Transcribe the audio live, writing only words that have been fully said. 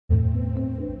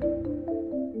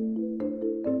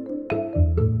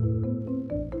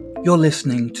You're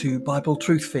listening to Bible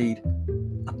Truth Feed,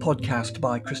 a podcast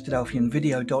by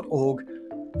Christadelphianvideo.org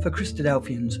for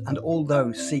Christadelphians and all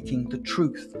those seeking the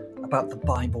truth about the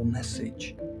Bible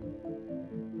message.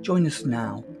 Join us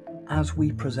now as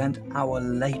we present our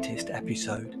latest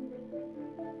episode.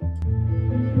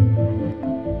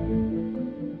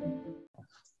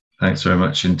 Thanks very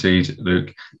much indeed,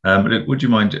 Luke. Luke, would you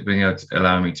mind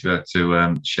allowing me to be able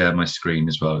to share my screen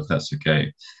as well, if that's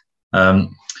okay? I'm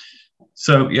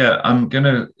going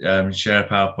to share a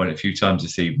PowerPoint a few times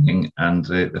this evening, and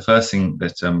the first thing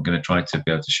that I'm going to try to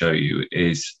be able to show you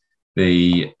is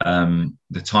the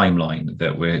timeline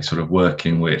that we're sort of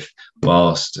working with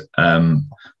whilst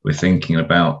we're thinking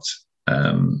about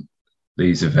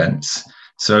these events.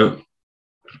 So,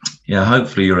 yeah,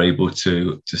 hopefully you're able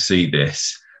to see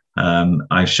this.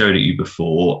 I've showed it you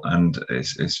before, and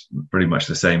it's pretty much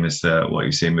the same as what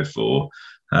you've seen before.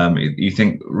 You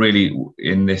think really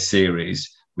in this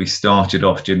series, we started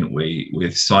off, didn't we,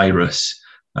 with Cyrus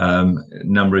a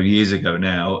number of years ago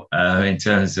now, in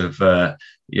terms of, from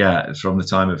the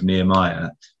time of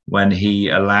Nehemiah, when he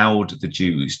allowed the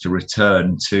Jews to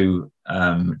return to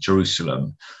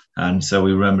Jerusalem. And so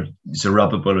we remember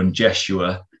Zerubbabel and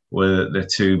Jeshua were the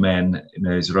two men.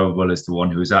 Zerubbabel is the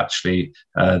one who was actually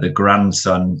the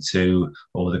grandson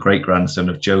or the great-grandson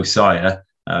of Josiah.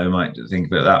 We might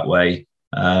think of it that way.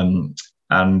 And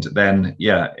then,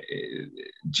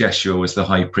 Jeshua was the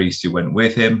high priest who went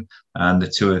with him, and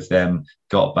the two of them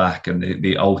got back, and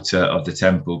the altar of the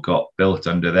temple got built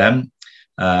under them.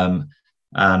 And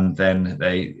then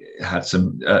they had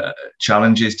some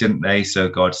challenges, didn't they? So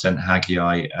God sent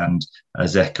Haggai and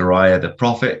Zechariah, the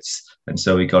prophets. And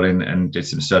so we got in and did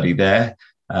some study there.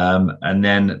 And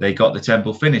then they got the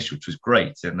temple finished, which was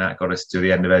great. And that got us to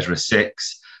the end of Ezra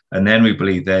 6. And then we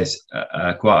believe there's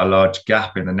quite a large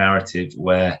gap in the narrative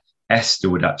where Esther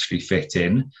would actually fit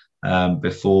in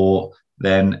before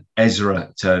then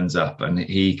Ezra turns up and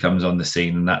he comes on the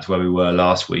scene. And that's where we were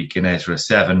last week in Ezra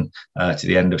 7 to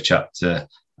the end of chapter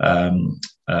 10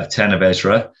 of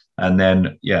Ezra. And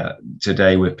then,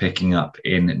 today we're picking up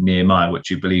in Nehemiah,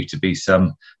 which we believe to be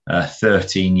some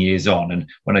 13 years on. And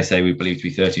when I say we believe to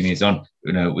be 13 years on,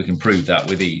 we can prove that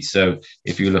with ease. So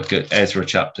if you look at Ezra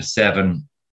chapter 7,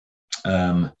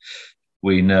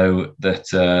 we know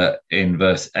that in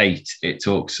verse 8, it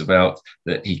talks about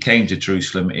that he came to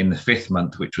Jerusalem in the 5th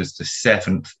month, which was the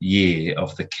 7th year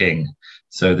of the king.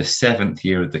 So the 7th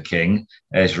year of the king,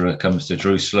 Ezra comes to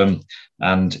Jerusalem.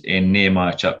 And in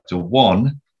Nehemiah chapter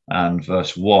 1 and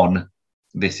verse 1,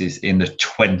 this is in the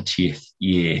 20th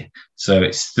year. So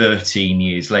it's 13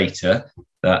 years later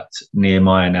that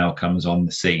Nehemiah now comes on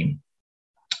the scene.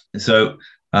 So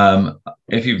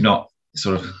if you've not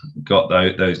sort of got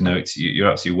those notes, you're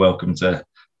absolutely welcome to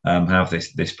have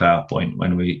this PowerPoint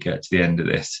when we get to the end of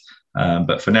this.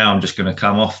 But for now, I'm just going to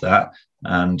come off that,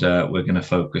 and we're going to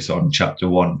focus on chapter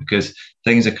 1, because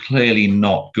things are clearly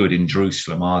not good in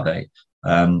Jerusalem, are they?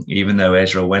 Even though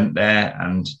Ezra went there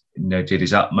and did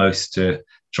his utmost to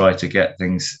try to get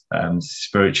things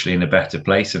spiritually in a better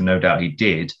place, and no doubt he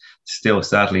did, still,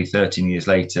 sadly, 13 years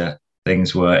later,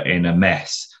 things were in a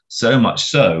mess. So much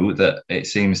so that it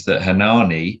seems that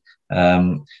Hanani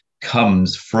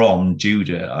comes from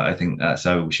Judah. I think that's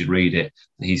how we should read it.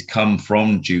 He's come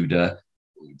from Judah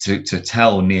to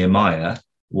tell Nehemiah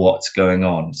what's going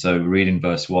on. So we read in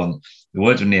verse 1, the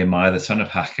words of Nehemiah, the son of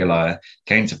Hachaliah,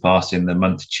 came to pass in the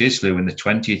month Chislew in the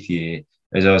 20th year,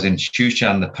 as I was in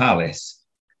Shushan the palace,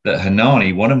 that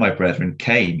Hanani, one of my brethren,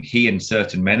 came, he and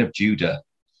certain men of Judah.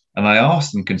 And I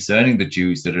asked them concerning the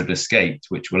Jews that had escaped,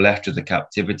 which were left of the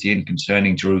captivity, and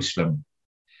concerning Jerusalem.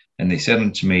 And they said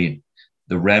unto me,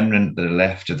 the remnant that are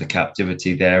left of the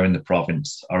captivity there in the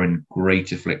province are in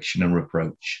great affliction and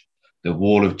reproach. The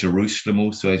wall of Jerusalem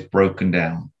also is broken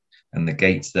down, and the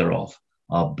gates thereof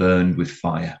are burned with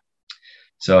fire.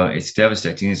 So it's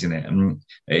devastating, isn't it? And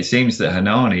it seems that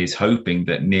Hanani is hoping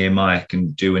that Nehemiah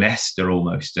can do an Esther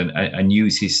almost and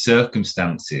use his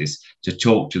circumstances to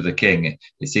talk to the king.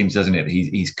 It seems, doesn't it, that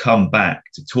he's come back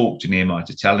to talk to Nehemiah,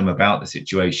 to tell him about the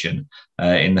situation,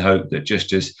 in the hope that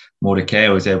just as Mordecai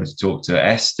was able to talk to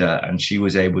Esther and she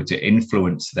was able to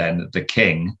influence then the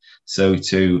king, so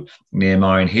to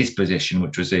Nehemiah in his position,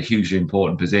 which was a hugely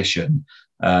important position,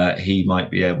 he might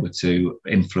be able to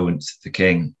influence the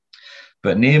king.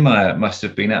 But Nehemiah must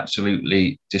have been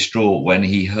absolutely distraught when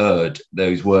he heard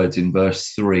those words in verse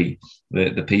 3,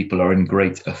 that the people are in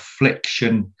great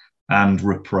affliction and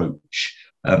reproach.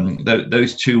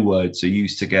 Those two words are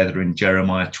used together in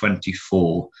Jeremiah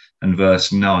 24 and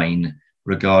verse 9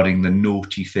 regarding the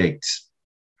naughty figs.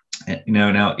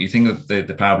 Now you think of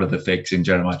the parable of the figs in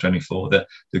Jeremiah 24, that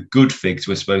the good figs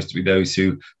were supposed to be those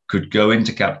who could go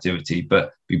into captivity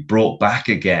but be brought back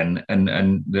again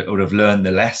and would have learned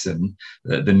the lesson.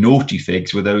 The naughty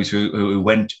figs were those who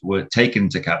were taken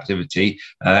into captivity,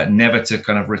 never to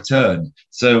kind of return.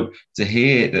 So to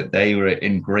hear that they were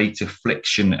in great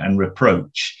affliction and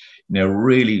reproach,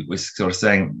 really was sort of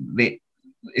saying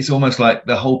it's almost like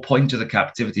the whole point of the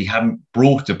captivity hadn't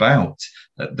brought about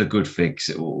the good figs.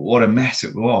 What a mess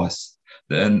it was.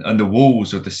 And the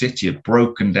walls of the city are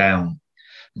broken down.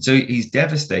 And so he's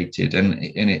devastated.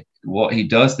 And what he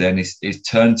does then is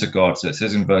turn to God. So it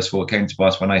says in verse 4, it came to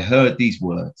pass when I heard these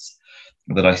words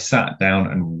that I sat down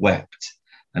and wept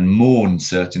and mourned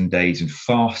certain days and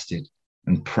fasted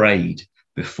and prayed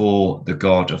before the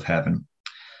God of heaven.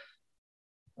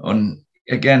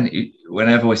 Again,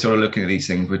 whenever we're sort of looking at these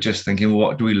things, we're just thinking,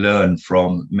 what do we learn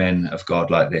from men of God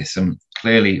like this? And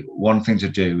clearly, one thing to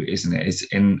do, isn't it, is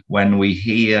when we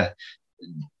hear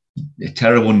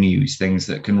terrible news, things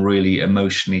that can really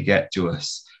emotionally get to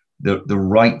us, the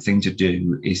right thing to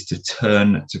do is to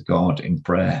turn to God in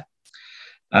prayer.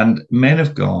 And men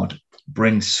of God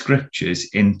bring scriptures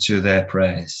into their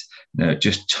prayers.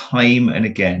 Just time and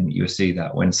again, you'll see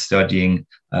that when studying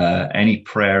any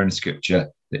prayer in scripture,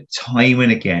 that time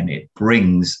and again it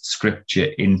brings scripture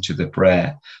into the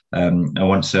prayer. I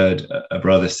once heard a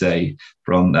brother say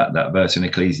from that verse in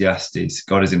Ecclesiastes,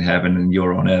 God is in heaven and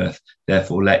you're on earth,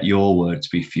 therefore let your words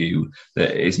be few.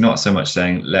 That it's not so much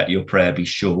saying let your prayer be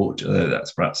short,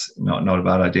 that's perhaps not a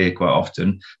bad idea quite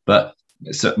often, but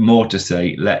so more to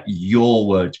say, let your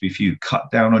words be few.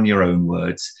 Cut down on your own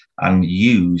words and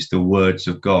use the words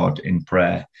of God in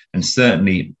prayer. And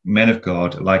certainly men of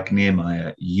God like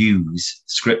Nehemiah use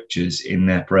scriptures in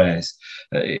their prayers.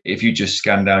 If you just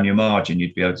scan down your margin,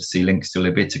 you'd be able to see links to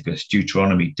Leviticus,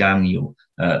 Deuteronomy, Daniel,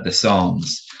 the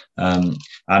Psalms.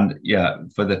 And yeah,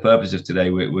 for the purpose of today,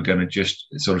 we're going to just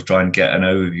sort of try and get an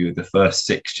overview of the first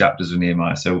 6 chapters of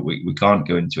Nehemiah. So we can't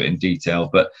go into it in detail,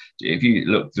 but if you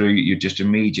look through, you just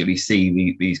immediately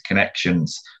see these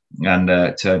connections and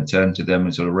turn to them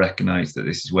and sort of recognize that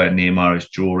this is where Nehemiah is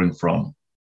drawing from.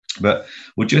 But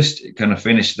we'll just kind of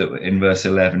finish in verse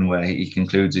 11, where he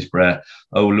concludes his prayer.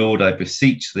 O Lord, I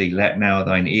beseech thee, let now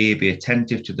thine ear be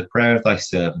attentive to the prayer of thy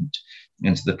servant,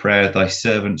 and to the prayer of thy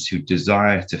servants who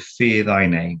desire to fear thy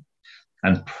name,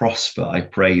 and prosper, I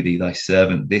pray thee, thy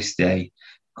servant this day.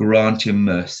 Grant him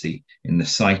mercy in the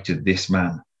sight of this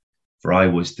man, for I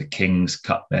was the king's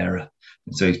cupbearer.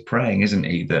 And so he's praying, isn't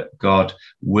he, that God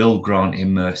will grant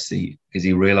him mercy, because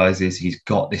he realizes he's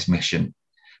got this mission.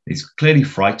 He's clearly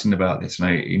frightened about this.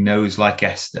 Now, he knows, like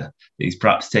Esther, that he's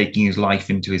perhaps taking his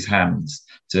life into his hands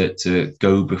to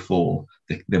go before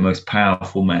the most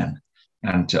powerful man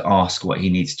and to ask what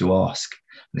he needs to ask.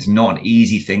 It's not an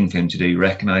easy thing for him to do. He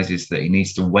recognizes that he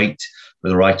needs to wait for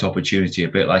the right opportunity, a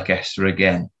bit like Esther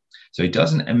again. So he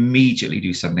doesn't immediately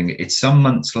do something. It's some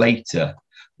months later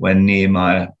when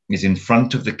Nehemiah is in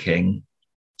front of the king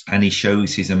and he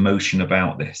shows his emotion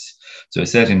about this. So it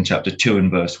says in chapter 2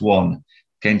 and verse 1,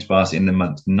 came to pass in the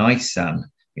month Nisan,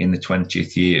 in the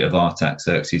 20th year of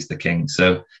Artaxerxes the king.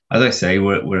 So as I say,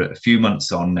 we're a few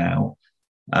months on now.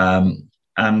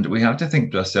 And we have to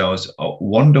think to ourselves,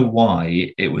 wonder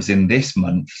why it was in this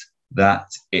month that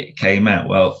it came out.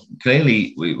 Well,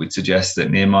 clearly we would suggest that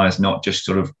Nehemiah's not just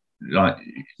sort of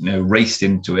raced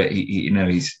into it.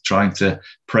 He's trying to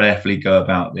prayerfully go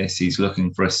about this. He's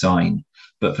looking for a sign.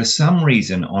 But for some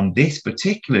reason on this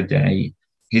particular day,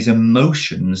 his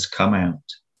emotions come out.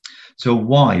 So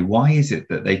why? Why is it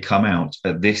that they come out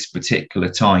at this particular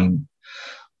time?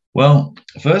 Well,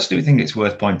 firstly, we think it's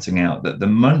worth pointing out that the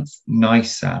month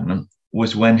Nisan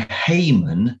was when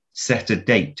Haman set a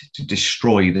date to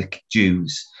destroy the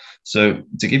Jews. So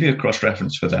to give you a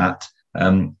cross-reference for that,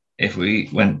 if we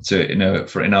went to,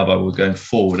 for in our Bible, we're going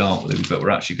forward, aren't we? But we're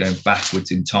actually going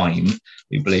backwards in time,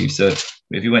 we believe. So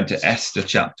if you went to Esther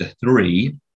chapter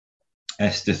 3,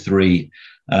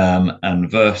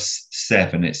 and verse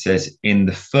 7, it says, in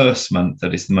the first month,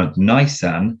 that is the month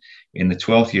Nisan, in the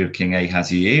 12th year of King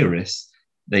Ahasuerus,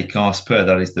 they cast pur,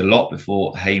 that is the lot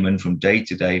before Haman, from day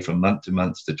to day, from month to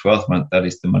month, the 12th month, that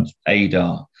is the month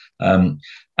Adar.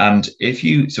 And if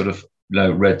you sort of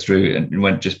read through and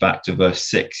went just back to verse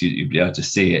 6, you'd be able to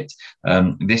see it.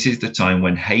 This is the time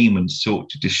when Haman sought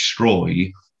to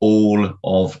destroy all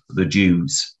of the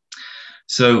Jews.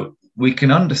 So we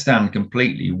can understand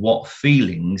completely what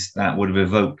feelings that would have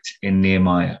evoked in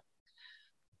Nehemiah.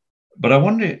 But I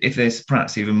wonder if there's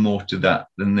perhaps even more to that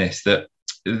than this, that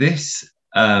this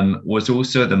was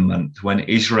also the month when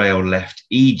Israel left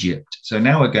Egypt. So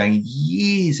now we're going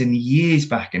years and years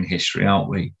back in history, aren't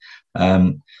we?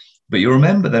 But you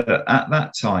remember that at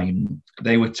that time,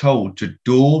 they were told to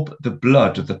daub the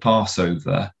blood of the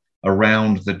Passover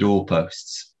around the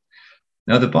doorposts.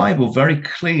 Now, the Bible very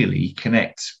clearly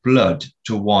connects blood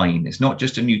to wine. It's not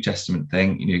just a New Testament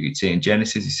thing. You see it in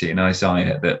Genesis, you see it in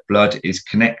Isaiah, that blood is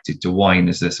connected to wine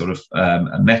as a sort of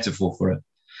a metaphor for it.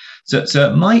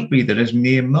 So it might be that as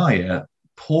Nehemiah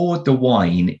poured the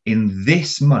wine in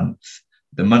this month,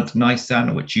 the month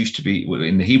Nisan, which used to be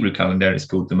in the Hebrew calendar, it's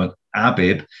called the month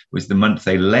Abib, was the month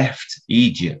they left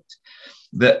Egypt,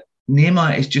 that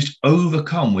Nehemiah is just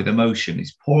overcome with emotion.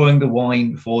 He's pouring the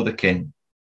wine before the king,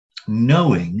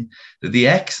 knowing that the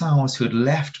exiles who had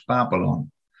left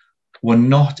Babylon were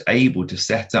not able to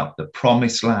set up the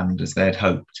promised land as they'd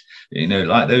hoped.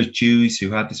 Like those Jews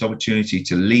who had this opportunity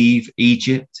to leave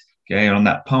Egypt, okay, on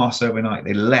that Passover night,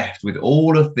 they left with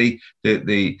all of the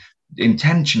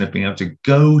intention of being able to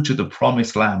go to the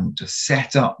promised land, to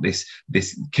set up this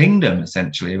kingdom,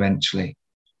 essentially, eventually.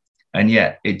 And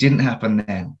yet it didn't happen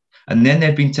then. And then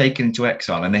they'd been taken into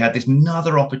exile, and they had this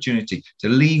another opportunity to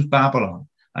leave Babylon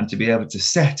and to be able to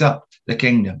set up the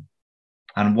kingdom.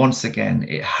 And once again,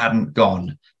 it hadn't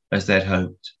gone as they'd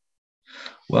hoped.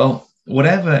 Well,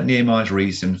 whatever Nehemiah's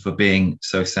reason for being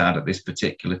so sad at this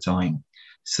particular time,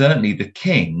 certainly the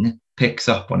king picks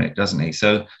up on it, doesn't he?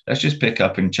 So let's just pick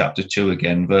up in chapter 2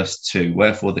 again, verse 2.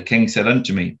 Wherefore the king said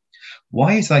unto me,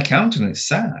 why is thy countenance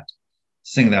sad?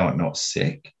 Seeing thou art not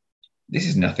sick. This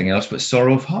is nothing else but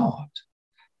sorrow of heart.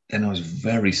 Then I was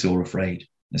very sore afraid,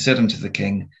 and said unto the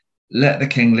king, let the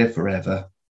king live forever.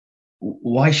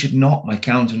 Why should not my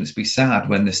countenance be sad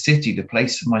when the city, the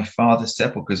place of my father's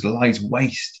sepulchres, lies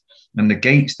waste, and the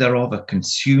gates thereof are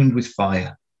consumed with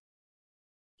fire?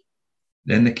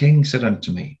 Then the king said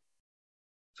unto me,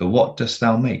 for what dost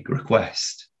thou make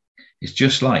request? It's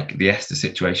just like the Esther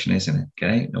situation, isn't it?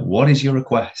 Okay. Now, what is your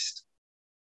request?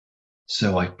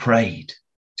 So I prayed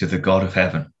to the God of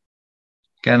heaven.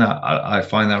 Again, I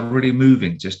find that really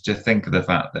moving, just to think of the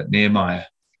fact that Nehemiah,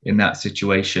 in that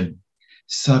situation,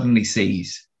 suddenly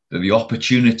sees that the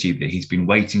opportunity that he's been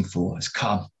waiting for has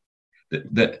come.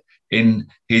 That in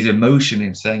his emotion,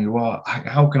 in saying, well,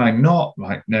 how can I not?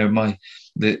 Like, no,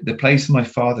 the place of my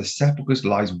father's sepulchres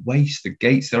lies waste, the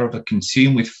gates thereof are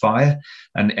consumed with fire,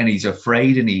 and he's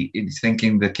afraid, and he's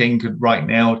thinking the king could right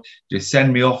now just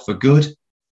send me off for good.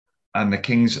 And the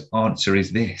king's answer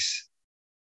is this: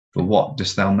 for what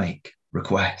dost thou make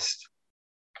request?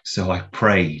 So I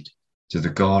prayed to the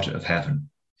God of heaven.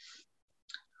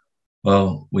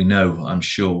 Well, we know, I'm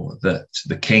sure, that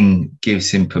the king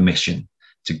gives him permission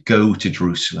to go to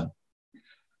Jerusalem.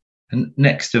 And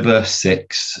next to verse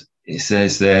 6, it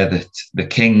says there that the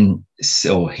king,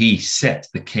 or he set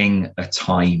the king a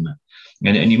time.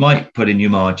 And you might put in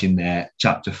your margin there,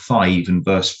 chapter 5 and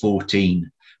verse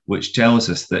 14, which tells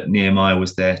us that Nehemiah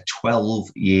was there 12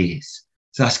 years.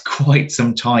 So that's quite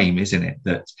some time, isn't it?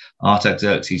 That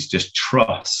Artaxerxes just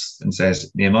trusts and says,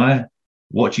 Nehemiah,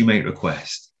 what do you make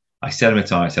request? I set him a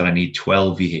time. I said, I need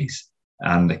 12 years.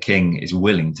 And the king is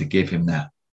willing to give him that.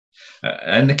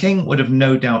 And the king would have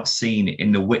no doubt seen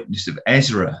in the witness of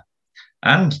Ezra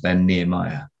and then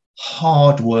Nehemiah,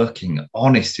 hard-working,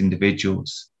 honest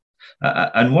individuals.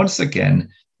 And once again,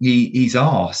 he's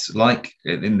asked, like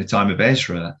in the time of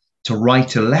Ezra, to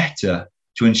write a letter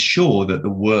to ensure that the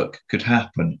work could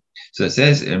happen. So it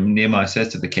says, Nehemiah says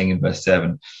to the king in verse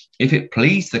 7, if it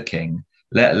please the king,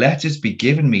 let letters be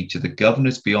given me to the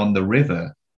governors beyond the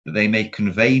river, that they may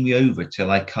convey me over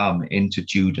till I come into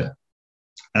Judah.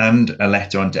 And a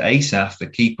letter unto Asaph, the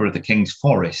keeper of the king's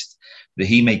forest, that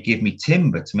he may give me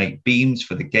timber to make beams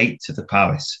for the gates of the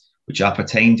palace, which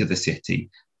appertain to the city,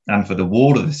 and for the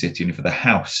wall of the city, and for the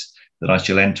house, that I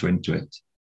shall enter into it.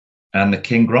 And the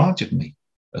king granted me,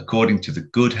 according to the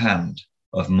good hand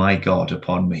of my God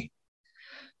upon me.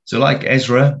 So like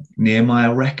Ezra,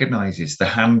 Nehemiah recognizes the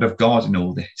hand of God in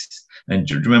all this. And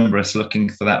remember us looking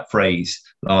for that phrase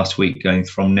last week, going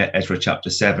from Ezra chapter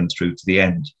 7 through to the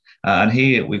end. And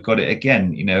here we've got it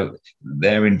again,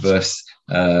 there in verse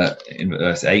 8,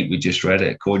 we just read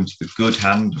it, according to the good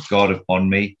hand of God upon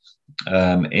me.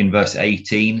 In verse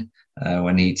 18,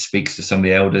 when he speaks to some of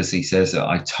the elders, he says,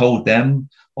 I told them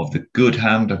of the good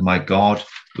hand of my God,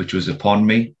 which was upon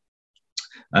me.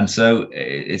 And so,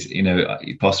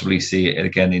 you possibly see it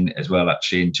again as well,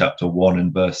 actually, in chapter 1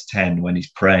 and verse 10, when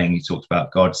he's praying, he talks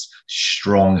about God's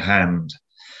strong hand.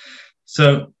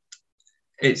 So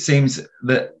it seems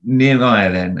that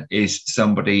Nehemiah then is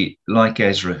somebody like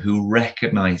Ezra who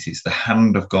recognizes the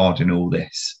hand of God in all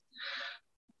this.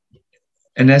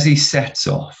 And as he sets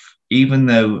off, even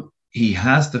though he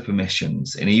has the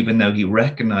permissions and even though he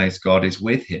recognized God is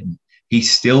with him, he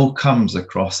still comes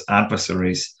across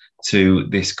adversaries to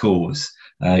this cause.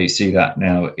 You see that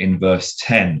now in verse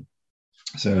 10.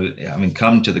 So,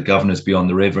 come to the governors beyond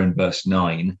the river in verse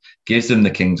 9, gives them the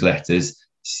king's letters.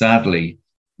 Sadly,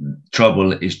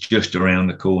 trouble is just around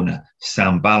the corner.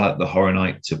 Sanballat the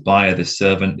Horonite, Tobiah the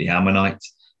servant, the Ammonite,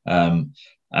 and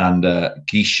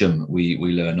Geshem we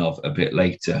learn of a bit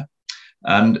later.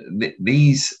 And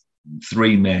these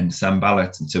three men,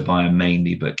 Sanballat and Tobiah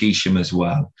mainly, but Geshem as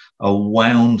well, are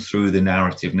wound through the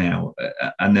narrative now.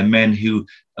 And the men who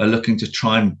are looking to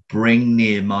try and bring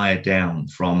Nehemiah down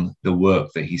from the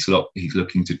work that he's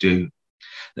looking to do.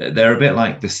 They're a bit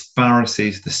like the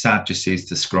Pharisees, the Sadducees,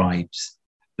 the scribes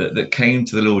that came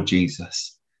to the Lord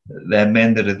Jesus. They're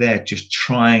men that are there just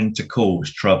trying to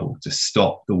cause trouble, to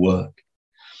stop the work.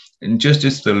 And just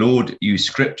as the Lord used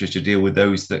scripture to deal with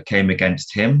those that came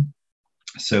against him,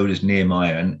 so does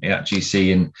Nehemiah. And you actually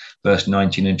see in verse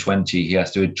 19 and 20, he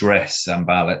has to address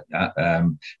Sanballat,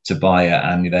 Tobiah,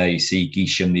 and there you see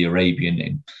Geshem the Arabian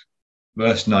in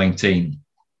verse 19.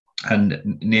 And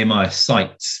Nehemiah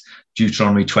cites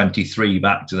Deuteronomy 23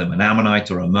 back to them. An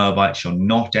Ammonite or a Moabite shall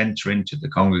not enter into the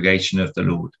congregation of the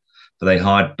Lord, for they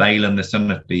hired Balaam the son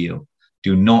of Beal.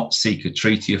 Do not seek a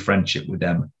treaty of friendship with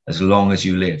them as long as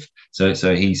you live. So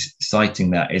he's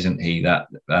citing that, isn't he? That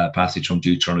passage from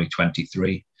Deuteronomy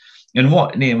 23. And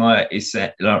what Nehemiah is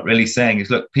really saying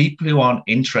is, look, people who aren't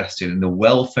interested in the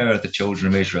welfare of the children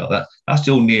of Israel, that's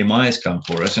all Nehemiah's come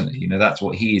for, isn't it? That's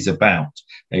what he is about.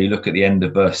 You look at the end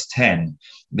of verse 10,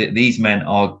 that these men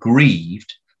are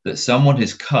grieved that someone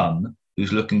has come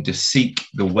who's looking to seek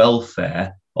the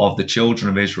welfare of the children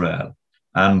of Israel.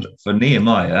 And for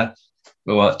Nehemiah,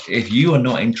 well, if you are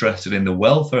not interested in the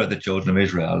welfare of the children of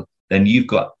Israel, then you've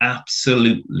got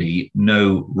absolutely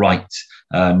no right,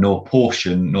 nor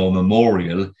portion, nor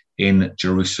memorial in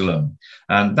Jerusalem.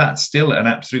 And that's still an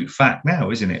absolute fact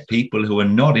now, isn't it? People who are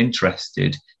not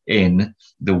interested in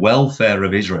the welfare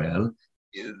of Israel,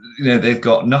 they've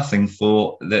got nothing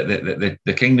for the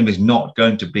kingdom is not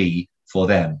going to be for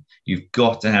them. You've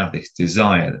got to have this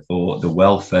desire for the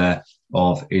welfare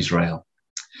of Israel.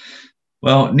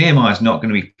 Well, Nehemiah is not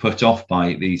going to be put off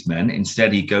by these men.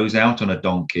 Instead, he goes out on a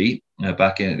donkey,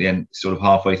 back in at the end, sort of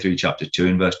halfway through chapter 2,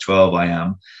 in verse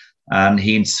 12, and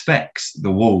he inspects the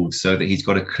walls so that he's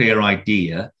got a clear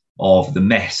idea of the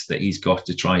mess that he's got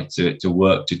to try to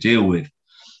work to deal with.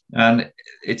 And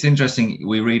it's interesting,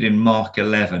 we read in Mark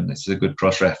 11, this is a good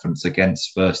cross-reference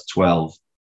against verse 12.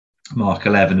 Mark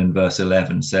 11 and verse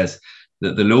 11 says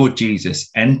that the Lord Jesus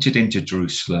entered into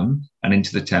Jerusalem and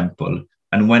into the temple,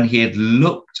 and when he had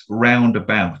looked round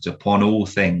about upon all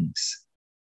things,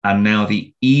 and now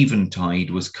the eventide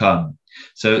was come.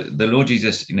 So the Lord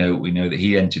Jesus, we know that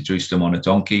he entered Jerusalem on a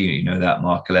donkey, that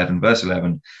Mark 11, verse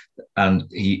 11, and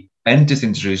he enters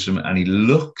into Jerusalem and he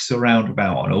looks around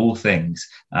about on all things,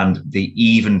 and the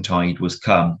eventide was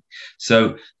come.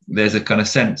 So there's a kind of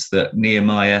sense that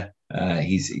Nehemiah,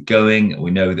 he's going,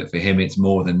 we know that for him it's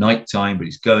more than nighttime, but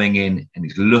he's going in and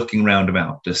he's looking round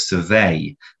about to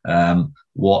survey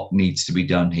what needs to be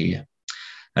done here.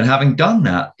 And having done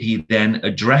that, he then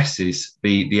addresses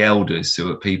the elders,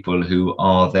 who are people who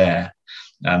are there.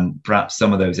 And perhaps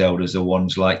some of those elders are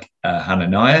ones like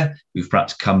Hananiah, who've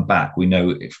perhaps come back. We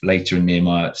know if later in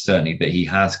Nehemiah, certainly, that he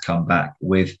has come back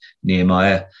with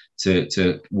Nehemiah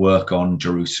to work on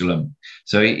Jerusalem.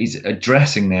 So he's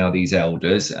addressing now these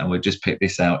elders, and we'll just pick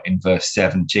this out in verse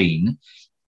 17.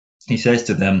 He says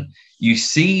to them, "You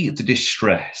see the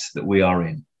distress that we are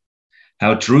in,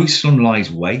 how Jerusalem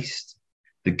lies waste,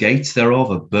 the gates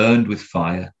thereof are burned with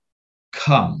fire.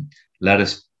 Come, let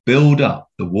us build up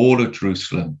the wall of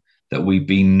Jerusalem, that we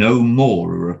be no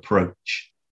more a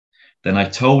reproach." Then I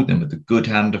told them of the good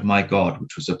hand of my God,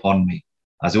 which was upon me,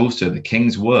 as also the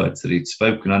king's words that he had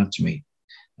spoken unto me.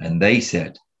 And they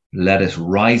said, "Let us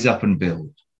rise up and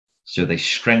build." So they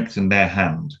strengthened their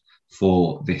hand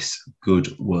for this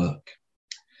good work.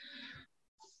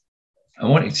 I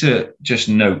want you to just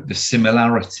note the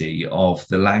similarity of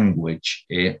the language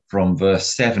from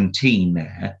verse 17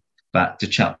 there back to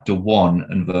chapter 1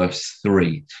 and verse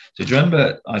 3. So do you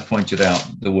remember I pointed out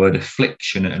the word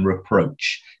affliction and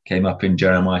reproach came up in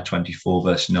Jeremiah 24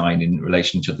 verse 9 in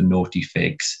relation to the naughty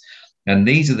figs. And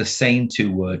these are the same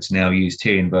two words now used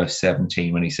here in verse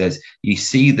 17 when he says, "You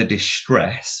see the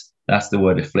distress," that's the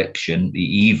word affliction, the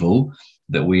evil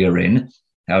that we are in,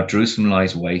 how Jerusalem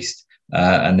lies waste.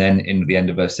 And then in the end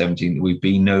of verse 17, we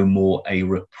be no more a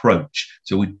reproach.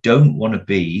 So we don't want to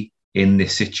be in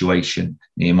this situation.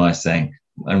 Nehemiah is saying,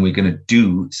 and we're going to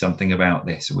do something about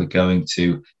this. We're going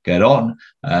to get on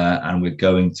and we're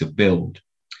going to build.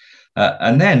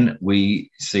 And then we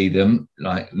see them,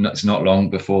 like, it's not long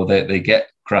before they get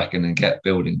cracking and get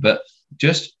building. But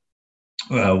just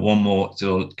one more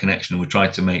sort of connection we'll try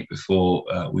to make before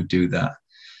we do that.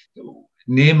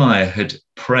 Nehemiah had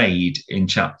prayed in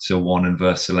chapter 1 and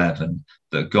verse 11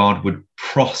 that God would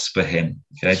prosper him.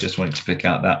 Okay, just wanted to pick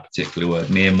out that particular word.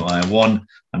 Nehemiah 1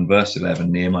 and verse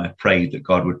 11, Nehemiah prayed that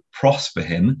God would prosper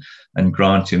him and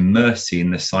grant him mercy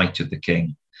in the sight of the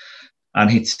king. And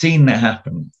he'd seen that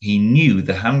happen. He knew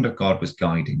the hand of God was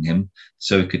guiding him,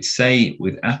 so he could say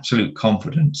with absolute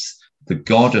confidence, the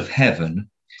God of heaven,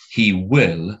 he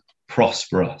will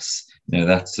prosper us. You know,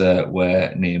 that's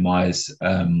where Nehemiah's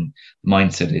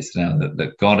mindset is now,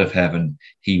 that God of heaven,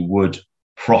 he would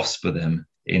prosper them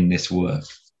in this work.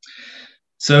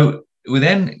 So we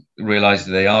then realize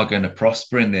that they are going to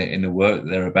prosper in the work that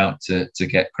they're about to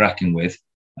get cracking with.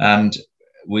 And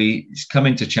we come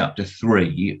into chapter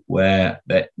 3, where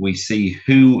we see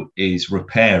who is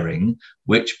repairing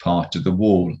which part of the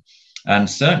wall. And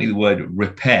certainly the word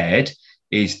repaired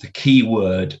is the key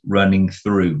word running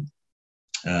through.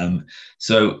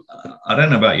 So I don't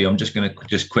know about you, I'm just going to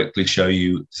just quickly show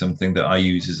you something that I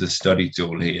use as a study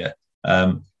tool here.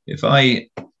 If I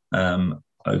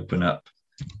open up,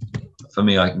 for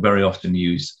me, I very often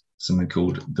use something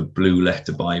called the Blue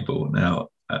Letter Bible. Now,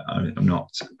 I'm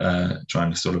not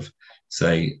trying to sort of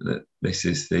say that this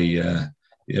is the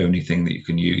only thing that you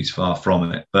can use, far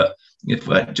from it. But if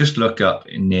I just look up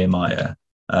in Nehemiah,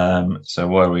 so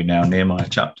where are we now? Nehemiah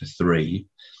chapter 3,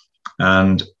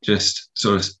 and just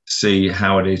sort of see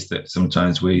how it is that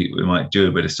sometimes we might do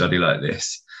a bit of study like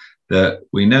this, that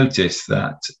we notice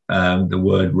that the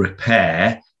word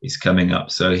repair is coming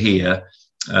up. So here,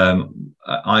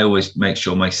 I always make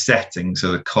sure my settings,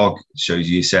 so the cog shows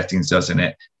you settings, doesn't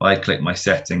it? If I click my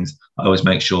settings, I always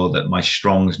make sure that my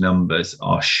Strong's numbers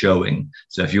are showing.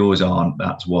 So if yours aren't,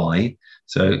 that's why.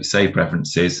 So save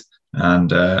preferences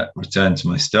and return to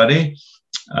my study.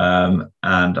 And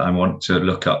I want to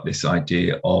look up this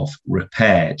idea of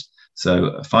repaired.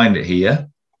 So find it here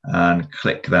and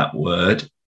click that word.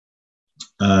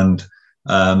 And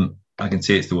I can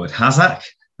see it's the word hazak.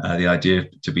 The idea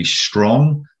to be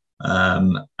strong.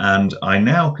 And I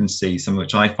now can see something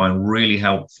which I find really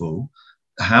helpful,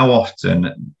 how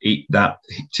often that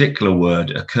particular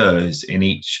word occurs in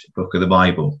each book of the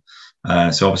Bible.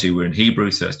 So obviously we're in Hebrew,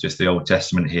 so it's just the Old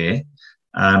Testament here.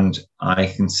 And I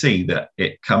can see that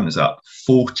it comes up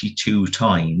 42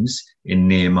 times in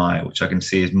Nehemiah, which I can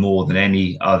see is more than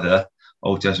any other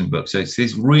Old Testament book. So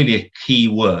it's really a key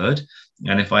word.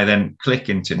 And if I then click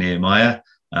into Nehemiah,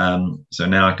 so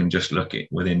now I can just look at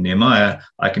within Nehemiah,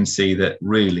 I can see that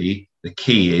really the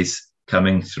key is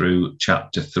coming through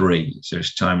chapter 3. So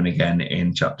it's time and again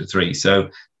in chapter 3. So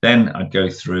then I'd go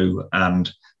through and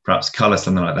perhaps color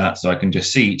something like that, so I can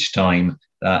just see each time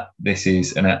that this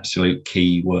is an absolute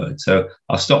key word. So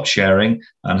I'll stop sharing,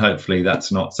 and hopefully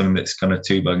that's not something that's kind of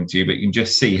too bugging to you, but you can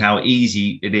just see how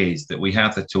easy it is that we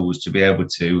have the tools to be able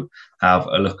to have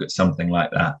a look at something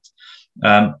like that.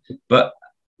 But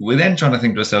we're then trying to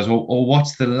think to ourselves, well,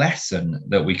 what's the lesson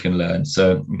that we can learn?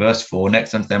 So verse 4,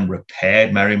 next unto them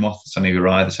repaired Merimoth, the son of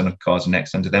Uriah, the son of Koz.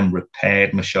 Next unto them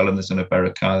repaired Meshullam, the son of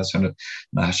Berechiah, the son of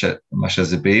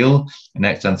Mashazabeel.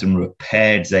 Next unto them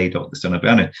repaired Zadok, the son of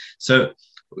Bani. So,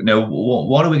 you know,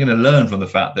 what are we going to learn from the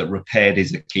fact that repaired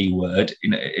is a key word? You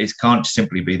know, it can't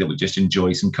simply be that we just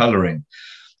enjoy some colouring.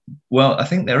 Well, I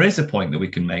think there is a point that we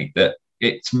can make, that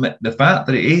it's the fact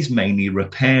that it is mainly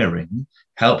repairing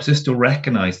helps us to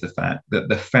recognize the fact that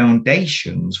the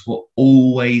foundations were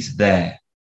always there.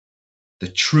 The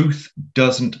truth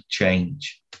doesn't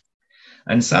change.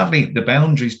 And sadly, the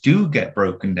boundaries do get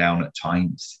broken down at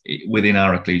times within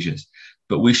our ecclesias.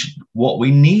 But what we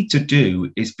need to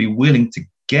do is be willing to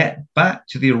get back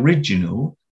to the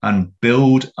original and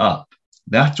build up.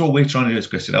 That's what we're trying to do as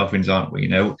Christadelphians, aren't we? You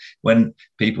know, when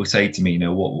people say to me, you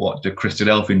know, what do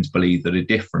Christadelphians believe that are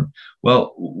different?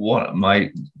 Well, what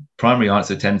my primary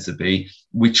answer tends to be,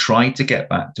 we try to get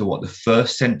back to what the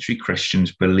first century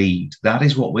Christians believed. That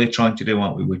is what we're trying to do,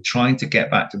 aren't we? We're trying to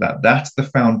get back to that. That's the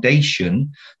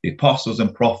foundation, the apostles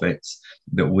and prophets,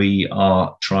 that we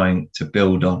are trying to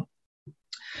build on.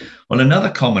 Well, another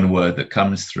common word that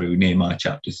comes through Nehemiah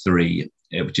chapter 3,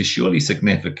 which is surely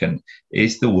significant,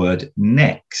 is the word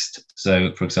next.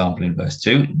 So, for example, in verse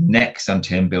 2, next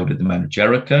unto him builded the men of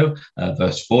Jericho.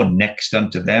 Verse 4, next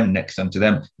unto them, next unto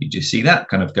them. You just see that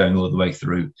kind of going all the way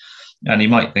through. And you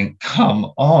might think,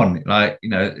 come on, like, you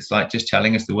know, it's like just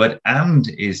telling us the word and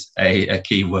is a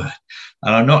key word.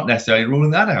 And I'm not necessarily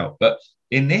ruling that out, but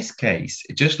in this case,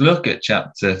 just look at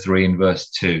chapter 3 and verse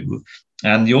 2,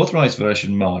 and the Authorized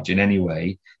Version margin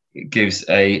anyway, it gives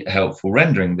a helpful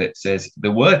rendering that says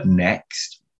the word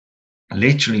next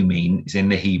literally means in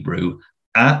the Hebrew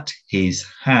at his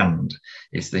hand.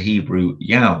 It's the Hebrew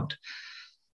yad.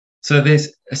 So there's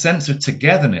a sense of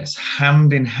togetherness,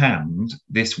 hand in hand,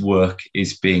 this work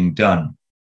is being done.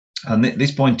 And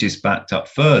this point is backed up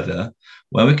further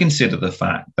when we consider the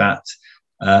fact that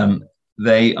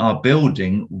they are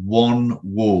building one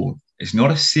wall. It's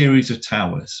not a series of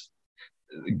towers.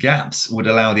 Gaps would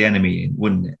allow the enemy in,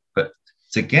 wouldn't it? But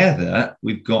together,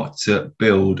 we've got to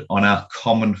build on our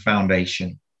common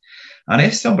foundation. And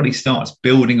if somebody starts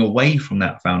building away from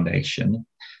that foundation,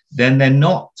 then they're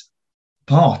not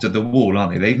part of the wall,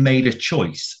 aren't they? They've made a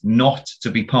choice not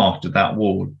to be part of that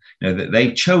wall. That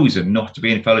they've chosen not to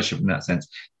be in fellowship in that sense.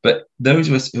 But those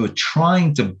of us who are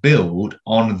trying to build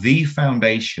on the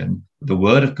foundation, the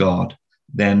Word of God,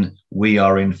 then we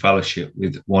are in fellowship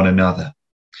with one another.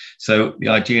 So the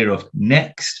idea of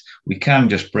next, we can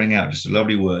just bring out just a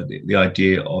lovely word, the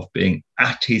idea of being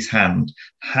at his hand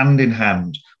in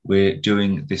hand, we're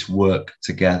doing this work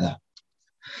together.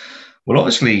 Well,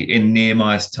 obviously, in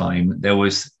Nehemiah's time, there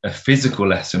was a physical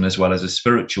lesson as well as a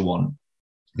spiritual one.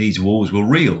 These walls were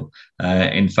real.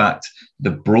 In fact,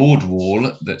 the broad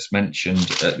wall that's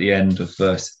mentioned at the end of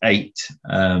verse 8,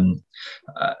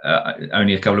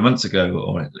 only a couple of months ago,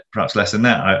 or perhaps less than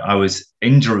that, I was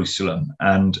in Jerusalem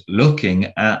and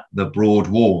looking at the broad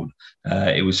wall.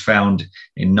 It was found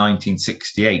in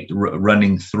 1968,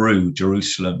 running through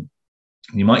Jerusalem.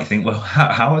 You might think, well,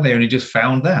 how have they only just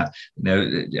found that?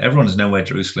 Everyone's known where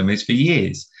Jerusalem is for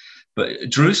years. But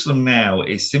Jerusalem now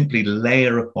is simply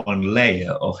layer upon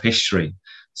layer of history.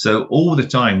 So all the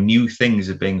time, new things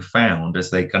are being found as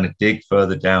they kind of dig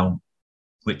further down,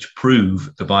 which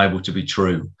prove the Bible to be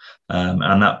true.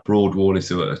 And that broad wall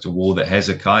is a wall that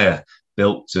Hezekiah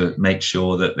built to make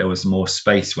sure that there was more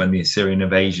space when the Assyrian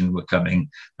invasion were coming.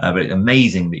 But it's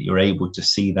amazing that you're able to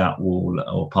see that wall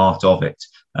or part of it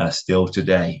still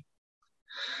today.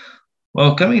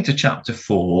 Well, coming into chapter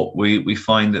 4, we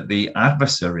find that the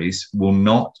adversaries will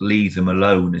not leave them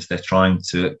alone as they're trying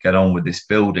to get on with this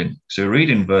building. So we read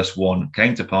in verse 1, it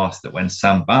came to pass that when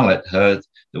Sanballat heard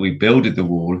that we builded the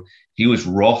wall, he was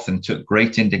wroth and took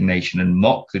great indignation and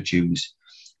mocked the Jews.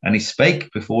 And he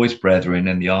spake before his brethren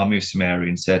and the army of Samaria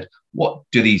and said, what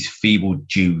do these feeble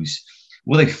Jews?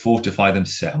 Will they fortify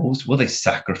themselves? Will they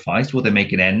sacrifice? Will they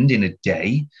make an end in a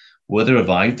day? Will they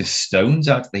revive the stones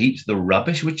out of the heaps of the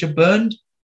rubbish which are burned?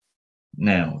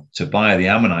 Now, Tobiah the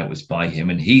Ammonite was by him,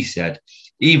 and he said,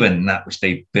 even that which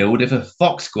they build, if a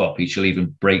fox go up, he shall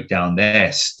even break down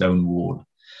their stone wall.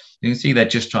 You can see they're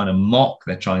just trying to mock,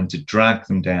 they're trying to drag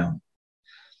them down.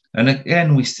 And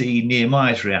again, we see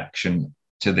Nehemiah's reaction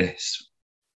to this.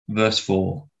 Verse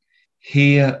 4,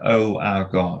 hear, O our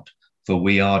God, for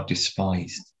we are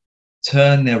despised.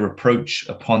 Turn their reproach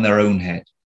upon their own head.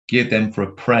 Give them for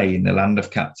a prey in the land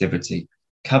of captivity.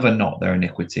 Cover not their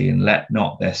iniquity, and let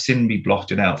not their sin be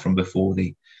blotted out from before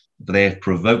thee. For they have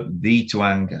provoked thee to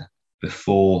anger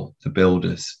before the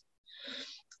builders.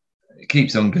 It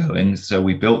keeps on going. So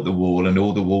we built the wall, and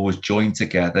all the wall was joined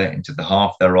together into the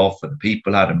half thereof, for the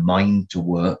people had a mind to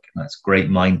work. That's a great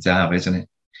mind to have, isn't it?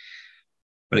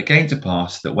 But it came to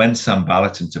pass that when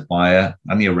Sanballat and Tobiah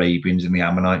and the Arabians and the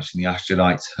Ammonites and the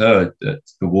Ashdodites heard that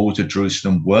the walls of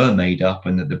Jerusalem were made up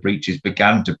and that the breaches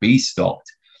began to be stopped,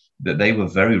 that they were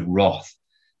very wroth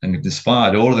and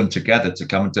conspired all of them together to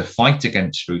come and to fight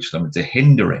against Jerusalem and to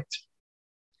hinder it.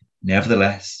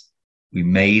 Nevertheless, we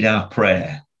made our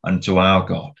prayer unto our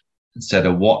God and set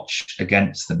a watch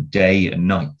against them day and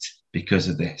night because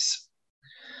of this.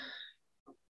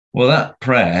 Well, that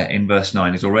prayer in verse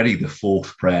 9 is already the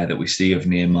fourth prayer that we see of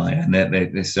Nehemiah, and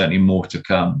there's certainly more to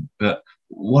come. But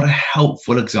what a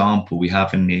helpful example we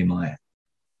have in Nehemiah.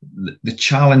 The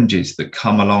challenges that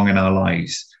come along in our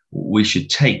lives, we should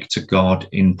take to God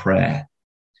in prayer.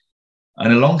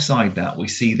 And alongside that, we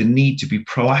see the need to be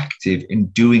proactive in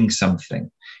doing something.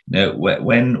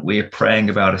 When we're praying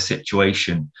about a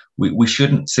situation, we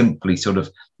shouldn't simply sort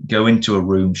of go into a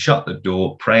room, shut the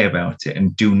door, pray about it,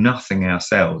 and do nothing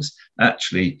ourselves.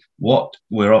 Actually, what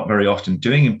we're very often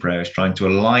doing in prayer is trying to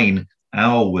align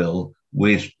our will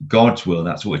with God's will.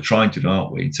 That's what we're trying to do,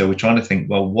 aren't we? So we're trying to think,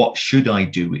 well, what should I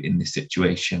do in this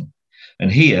situation?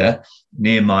 And here,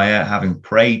 Nehemiah, having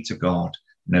prayed to God,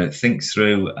 thinks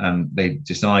through and they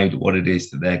decide what it is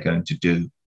that they're going to do.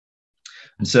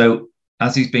 And so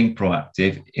as he's being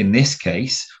proactive, in this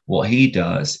case, what he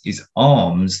does is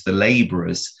arms the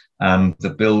laborers and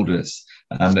the builders.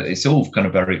 And it's all kind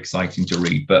of very exciting to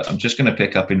read, but I'm just going to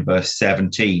pick up in verse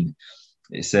 17.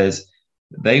 It says,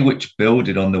 they which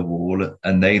builded on the wall,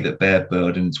 and they that bear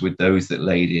burdens with those that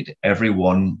laded, every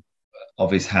one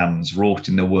of his hands wrought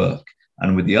in the work,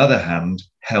 and with the other hand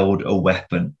held a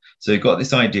weapon. So you've got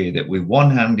this idea that with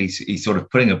one hand he's sort of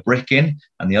putting a brick in,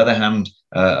 and the other hand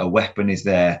a weapon is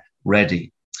there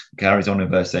ready. It carries on in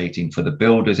verse 18, for the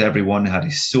builders, everyone had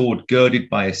his sword girded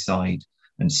by his side,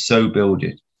 and so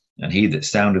builded. And he that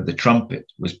sounded the trumpet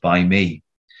was by me.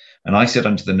 And I said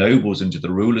unto the nobles and to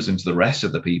the rulers and to the rest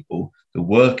of the people, the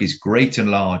work is great and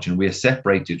large, and we are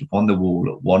separated upon the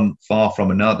wall, one far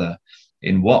from another.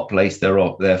 In what place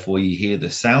thereof, therefore, ye hear the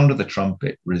sound of the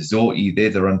trumpet, resort ye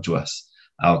thither unto us.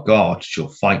 Our God shall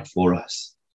fight for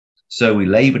us. So we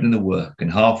labored in the work,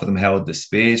 and half of them held the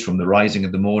spears from the rising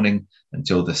of the morning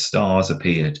until the stars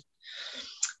appeared.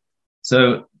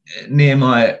 So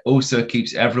Nehemiah also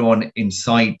keeps everyone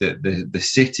inside the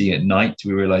city at night.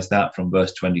 We realize that from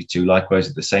verse 22. Likewise,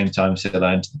 at the same time said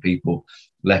I unto the people,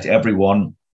 let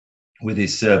everyone with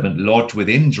his servant lodge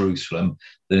within Jerusalem,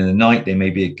 that in the night they may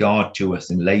be a guard to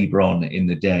us and labor on in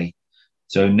the day.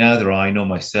 So neither I nor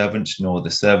my servants,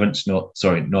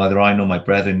 neither I nor my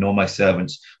brethren, nor my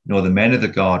servants, nor the men of the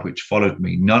guard which followed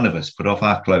me, none of us put off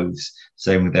our clothes,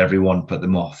 saying with everyone put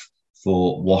them off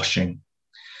for washing.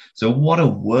 So what a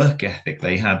work ethic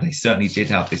they had. They certainly did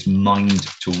have this mind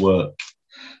to work.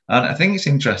 And I think it's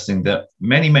interesting that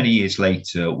many, many years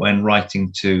later, when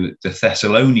writing to the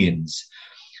Thessalonians,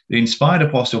 the inspired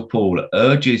Apostle Paul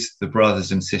urges the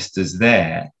brothers and sisters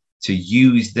there to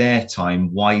use their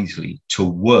time wisely, to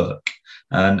work.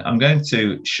 And I'm going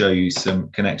to show you some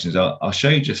connections. I'll show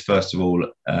you just first of all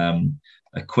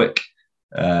a quick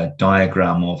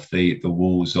diagram of the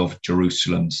walls of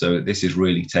Jerusalem. So this is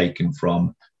really taken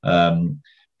from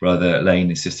Brother Lane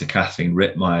and Sister Kathleen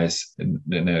Rittmeyer's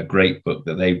great book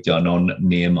that they've done on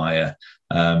Nehemiah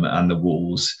and the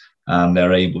walls. And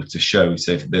they're able to show,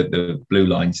 so the blue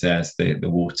line says the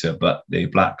water, but the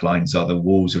black lines are the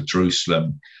walls of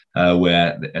Jerusalem,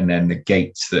 and then the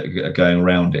gates that are going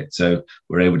around it. So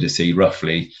we're able to see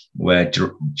roughly where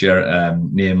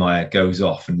Nehemiah goes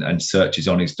off and searches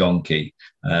on his donkey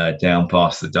down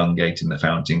past the dung gate and the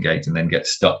fountain gate, and then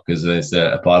gets stuck because there's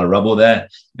a pile of rubble there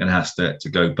and has to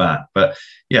go back. But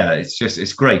yeah,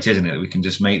 it's great, isn't it? We can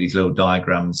just make these little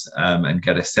diagrams and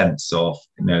get a sense of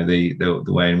the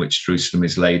way in which Jerusalem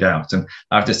is laid out. And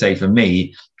I have to say, for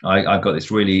me, I've got this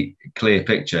really clear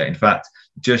picture. In fact,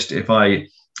 just if I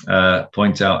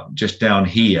point out just down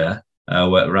here,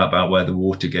 about where the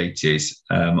water gate is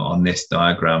on this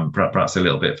diagram, perhaps a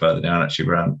little bit further down, actually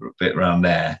around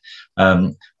there.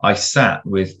 I sat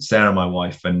with Sarah, my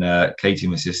wife, and Katie,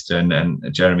 my sister,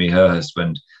 and Jeremy, her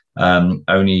husband,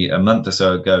 only a month or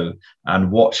so ago,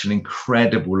 and watched an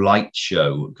incredible light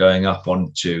show going up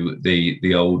onto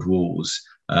the old walls,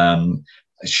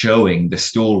 showing the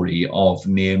story of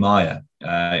Nehemiah.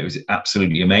 It was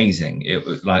absolutely amazing. It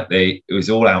was like it was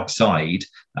all outside,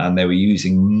 and they were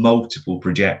using multiple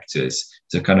projectors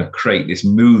to kind of create this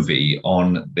movie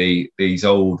on these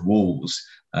old walls.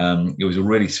 It was a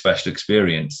really special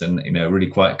experience, and really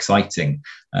quite exciting.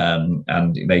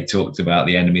 And they talked about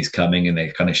the enemies coming, and they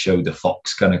kind of showed the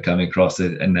fox kind of coming across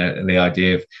it, and the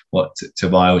idea of what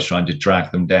Tobiah was trying to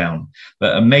drag them down.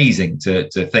 But amazing to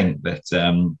think that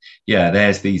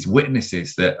there's these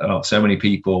witnesses that so many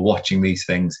people watching these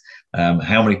things.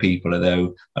 How many people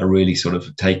are really sort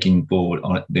of taking forward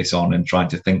this on and trying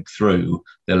to think through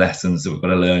the lessons that we've got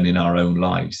to learn in our own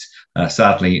lives?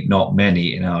 Sadly, not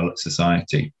many in our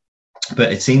society.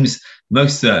 But it seems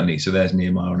most certainly, so there's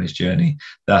Nehemiah on his journey,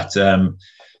 that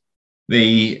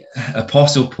the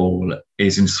Apostle Paul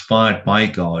is inspired by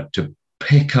God to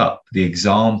pick up the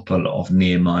example of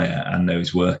Nehemiah and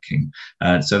those working.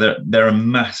 And so there are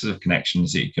massive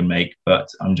connections that you can make, but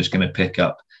I'm just going to pick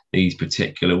up these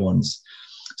particular ones.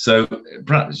 So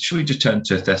perhaps should we just turn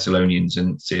to Thessalonians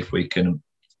and see if we can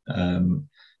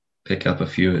pick up a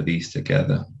few of these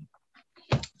together?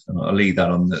 So I'll leave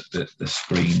that on the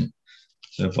screen.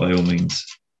 So by all means,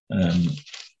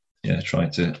 try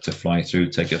to fly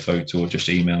through, take a photo, or just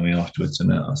email me afterwards,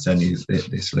 and I'll send you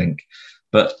this link.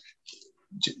 But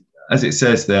as it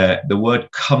says there, the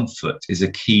word comfort is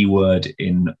a key word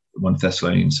in 1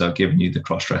 Thessalonians. So I've given you the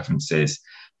cross references.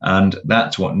 And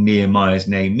that's what Nehemiah's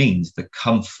name means, the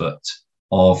comfort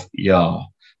of Yah.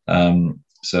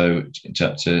 So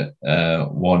chapter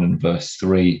 1 and verse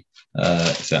 3,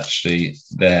 it's actually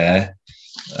there.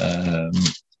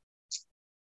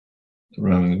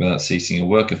 Remembering about ceasing a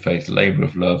work of faith, labor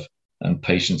of love, and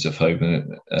patience of hope.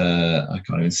 And I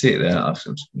can't even see it there. I'm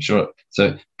sure.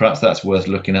 So perhaps that's worth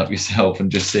looking up yourself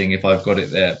and just seeing if I've got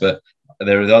it there. But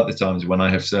there are other times when I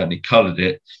have certainly coloured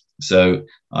it So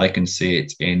I can see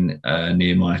it in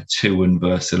Nehemiah 2 and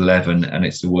verse 11, and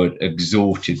it's the word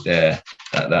exhorted there.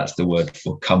 That's the word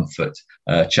for comfort.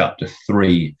 Chapter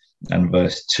 3 and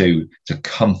verse 2, to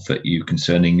comfort you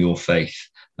concerning your faith.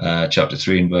 Chapter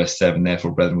 3 and verse 7,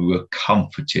 therefore, brethren, we were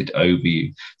comforted over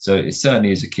you. So it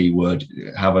certainly is a key word.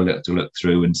 Have a look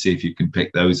through and see if you can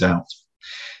pick those out.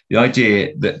 The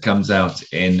idea that comes out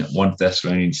in 1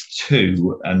 Thessalonians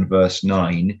 2 and verse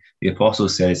 9, the apostle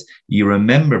says, you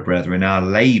remember, brethren, our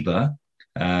labor,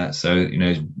 so,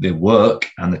 the work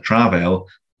and the travail,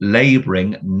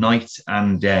 laboring night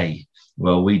and day.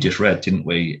 Well, we just read, didn't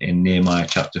we, in Nehemiah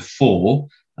chapter 4,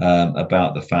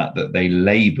 about the fact that they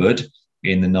labored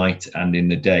in the night and in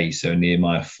the day. So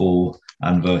Nehemiah 4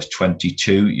 and verse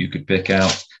 22, you could pick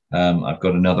out. I've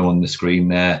got another on the screen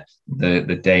there,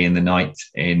 the day and the night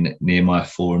in Nehemiah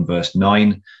 4 and verse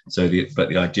 9. But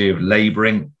the idea of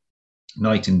laboring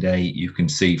night and day, you can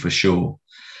see for sure.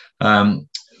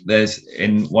 There's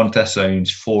in 1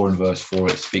 Thessalonians 4 and verse 4,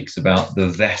 it speaks about the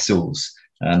vessels.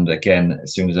 And again,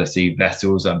 as soon as I see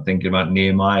vessels, I'm thinking about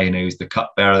Nehemiah. He's the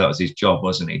cupbearer. That was his job,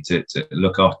 wasn't he, to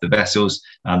look after the vessels.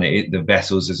 And the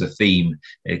vessels as a theme,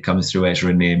 it comes through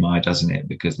Ezra and Nehemiah, doesn't it?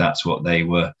 Because that's what they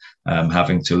were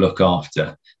having to look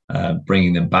after,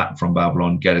 bringing them back from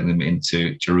Babylon, getting them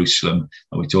into Jerusalem.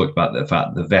 And we talked about the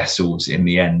fact the vessels in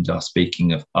the end are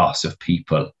speaking of us, of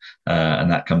people. And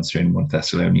that comes through in 1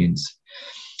 Thessalonians.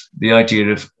 The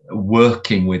idea of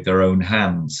working with their own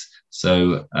hands.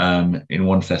 So in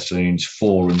 1 Thessalonians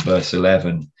 4 and verse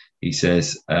 11, he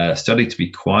says, study to be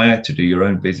quiet, to do your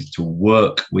own business, to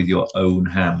work with your own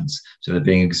hands. So they're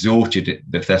being exhorted,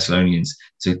 the Thessalonians,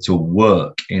 to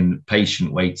work in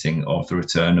patient waiting of the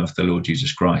return of the Lord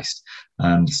Jesus Christ.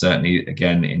 And certainly,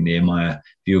 again, in Nehemiah, if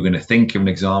you're going to think of an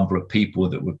example of people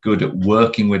that were good at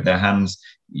working with their hands,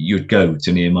 you'd go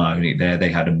to Nehemiah. There they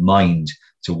had a mind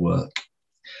to work.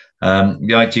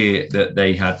 The idea that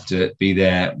they had to be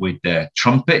there with their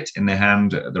trumpet in their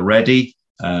hand at the ready.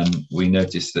 We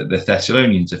notice that the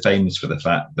Thessalonians are famous for the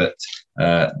fact that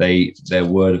their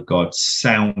word of God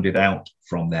sounded out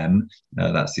from them.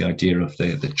 That's the idea of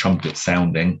the trumpet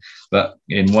sounding. But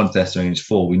in 1 Thessalonians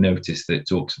 4, we notice that it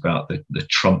talks about the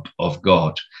trump of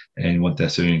God in 1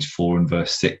 Thessalonians 4 and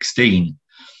verse 16.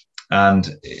 And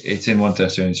it's in 1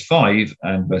 Thessalonians 5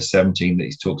 and verse 17 that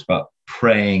he talks about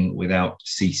praying without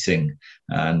ceasing.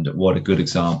 And what a good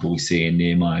example we see in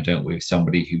Nehemiah, don't we?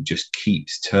 Somebody who just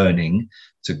keeps turning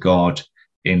to God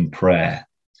in prayer.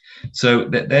 So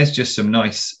there's just some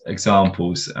nice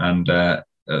examples and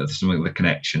some of the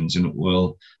connections, and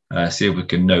we'll see if we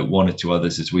can note one or two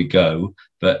others as we go.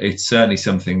 But it's certainly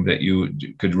something that you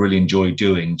could really enjoy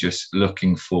doing, just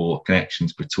looking for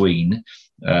connections between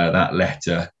that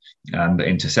letter and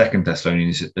into 2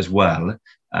 Thessalonians as well,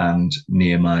 and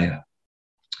Nehemiah.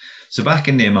 So back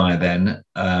in Nehemiah then,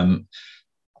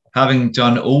 having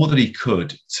done all that he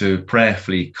could to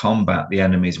prayerfully combat the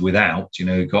enemies without,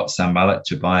 got Sanballat,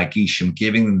 Tobiah, Geshem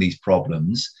giving them these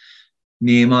problems,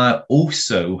 Nehemiah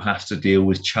also has to deal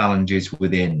with challenges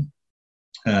within.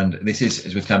 And this is,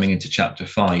 as we're coming into chapter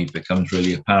 5, becomes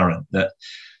really apparent that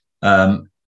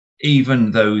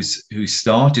even those who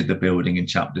started the building in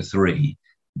chapter 3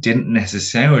 didn't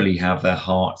necessarily have their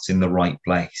hearts in the right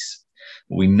place.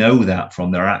 We know that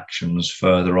from their actions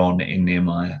further on in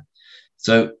Nehemiah.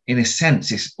 So in a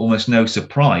sense, it's almost no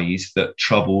surprise that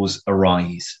troubles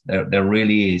arise. There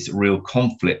really is real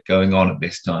conflict going on at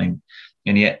this time.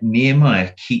 And yet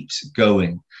Nehemiah keeps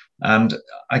going. And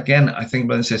again, I think,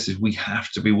 brothers and sisters, we have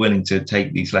to be willing to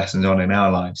take these lessons on in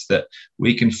our lives, that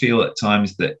we can feel at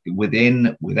times that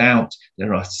without,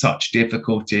 there are such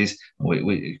difficulties.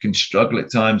 We can struggle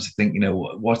at times to think,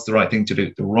 what's the right thing to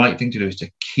do? The right thing to do is to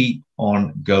keep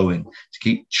on going, to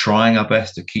keep trying our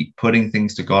best, to keep putting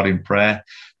things to God in prayer,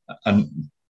 and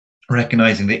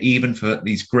recognizing that even for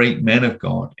these great men of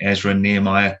God, Ezra and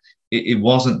Nehemiah, it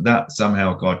wasn't that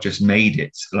somehow God just made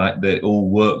it like that it all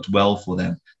worked well for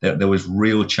them. There was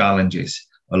real challenges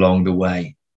along the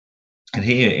way. And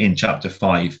here in chapter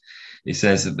 5, it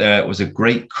says that there was a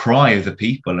great cry of the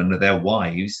people and of their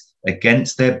wives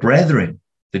against their brethren,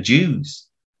 the Jews.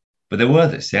 But there were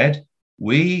that said,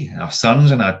 we, our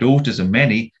sons and our daughters are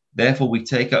many, therefore we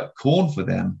take up corn for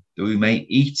them, that we may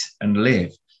eat and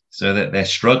live. So that they're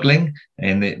struggling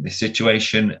in the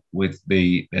situation with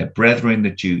their brethren, the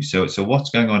Jews. So what's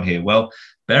going on here? Well,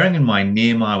 bearing in mind,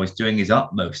 Nehemiah was doing his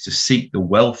utmost to seek the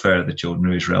welfare of the children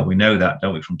of Israel. We know that,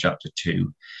 don't we, from chapter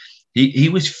 2. He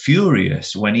was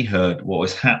furious when he heard what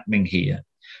was happening here.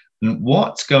 And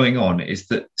what's going on is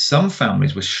that some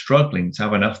families were struggling to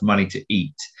have enough money to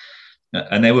eat,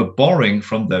 and they were borrowing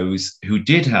from those who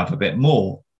did have a bit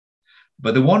more.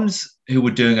 But the ones who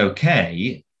were doing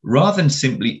okay, rather than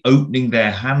simply opening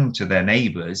their hand to their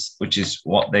neighbors, which is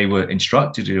what they were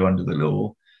instructed to do under the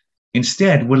law,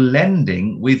 instead were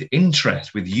lending with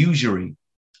interest, with usury.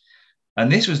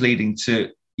 And this was leading to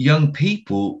young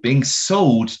people being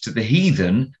sold to the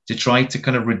heathen to try to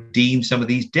kind of redeem some of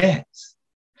these debts.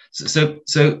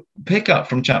 So pick up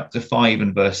from chapter 5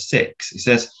 and verse 6. It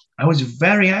says, I was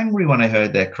very angry when I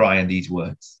heard their cry and these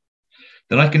words.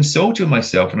 Then I consulted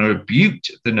myself and I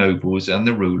rebuked the nobles and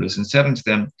the rulers and said unto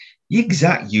them, ye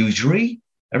exact usury,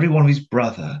 every one of his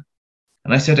brother.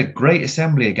 And I set a great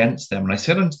assembly against them. And I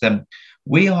said unto them,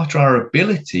 we after our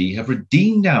ability have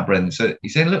redeemed our brethren. So he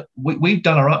said, look, we've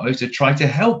done our utmost to try to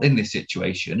help in this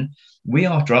situation. We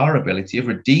after our ability have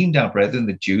redeemed our brethren,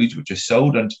 the Jews, which are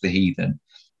sold unto the heathen.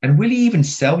 And will ye even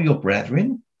sell your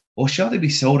brethren, or shall they be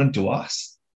sold unto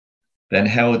us? Then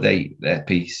held they their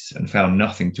peace and found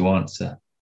nothing to answer.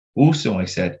 Also I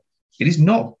said, it is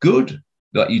not good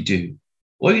that you do.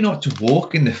 Ought you not to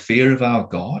walk in the fear of our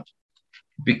God?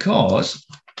 Because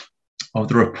of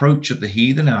the reproach of the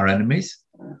heathen, our enemies,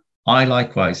 I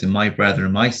likewise and my brethren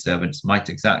and my servants might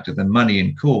exact of them money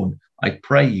and corn. I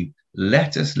pray you,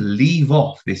 let us leave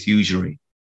off this usury.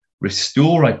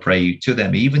 Restore, I pray you, to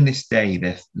them even this day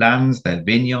their lands, their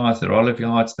vineyards, their olive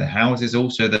yards, their houses,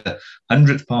 also the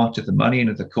 100th part of the money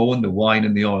and of the corn, the wine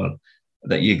and the oil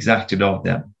that ye exacted of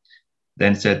them.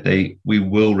 Then said they, we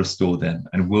will restore them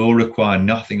and will require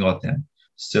nothing of them.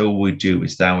 So we do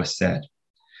as thou hast said.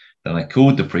 Then I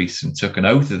called the priests and took an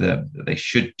oath of them that they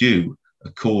should do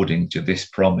according to this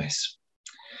promise.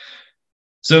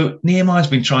 So Nehemiah's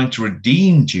been trying to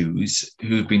redeem Jews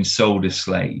who've been sold as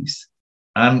slaves.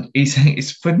 And he's saying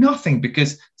it's for nothing,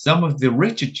 because some of the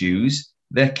richer Jews,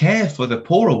 their care for the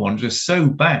poorer ones was so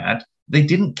bad, they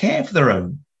didn't care for their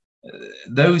own.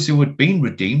 Those who had been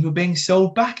redeemed were being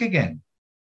sold back again.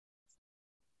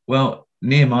 Well,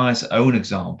 Nehemiah's own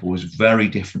example was very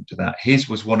different to that. His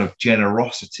was one of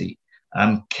generosity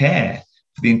and care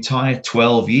for the entire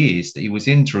 12 years that he was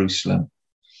in Jerusalem.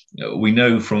 We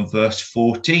know from verse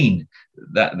 14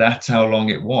 that that's how long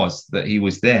it was that he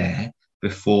was there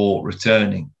before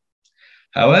returning.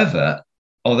 However,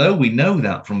 although we know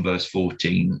that from verse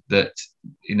 14 that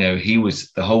he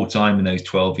was the whole time in those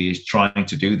 12 years trying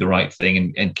to do the right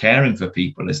thing and caring for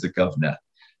people as the governor,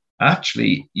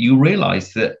 actually you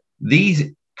realize that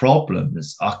these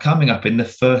problems are coming up in the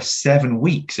first 7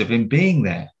 weeks of him being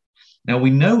there. Now we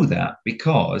know that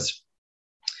because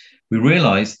we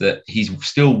realize that he's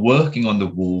still working on the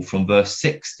wall from verse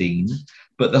 16,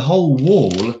 but the whole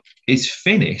wall is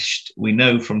finished, we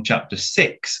know from chapter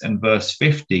 6 and verse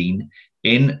 15,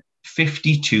 in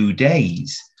 52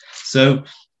 days. So,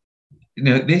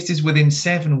 this is within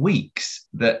 7 weeks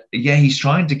that, he's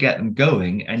trying to get them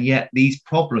going, and yet these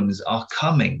problems are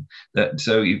coming.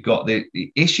 So you've got the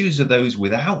issues of those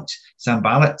without,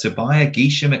 Sanballat, Tobiah,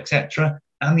 Geshem, etc.,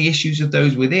 and the issues of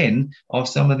those within are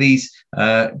some of these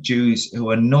Jews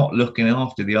who are not looking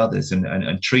after the others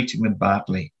and treating them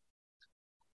badly.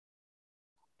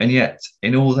 And yet,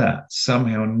 in all that,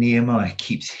 somehow Nehemiah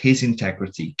keeps his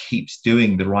integrity, keeps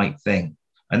doing the right thing.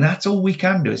 And that's all we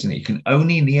can do, isn't it? You can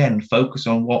only, in the end, focus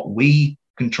on what we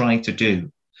can try to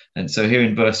do. And so here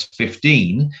in verse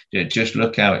 15, just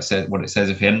look how it says, what it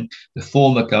says of him. The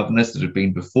former governors that had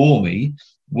been before me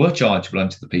were chargeable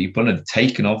unto the people and had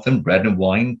taken of them bread and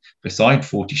wine, beside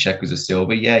 40 shekels of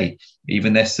silver. Yea,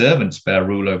 even their servants bear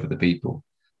rule over the people.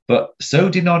 But so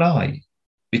did not I,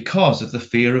 because of the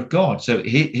fear of God. So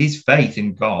his faith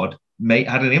in God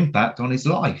had an impact on his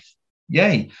life.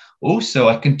 Yea, also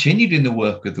I continued in the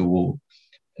work of the wall.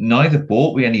 Neither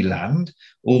bought we any land.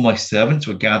 All my servants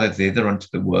were gathered thither unto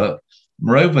the work.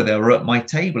 Moreover, there were at my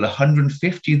table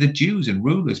 150 of the Jews and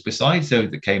rulers, besides those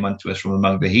that came unto us from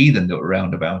among the heathen that were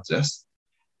round about us.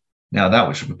 Now that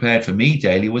which was prepared for me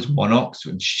daily was 1 ox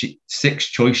and 6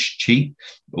 choice sheep.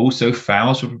 Also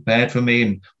fowls were prepared for me,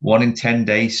 and 1 in 10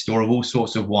 days store of all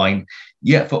sorts of wine.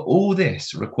 Yet for all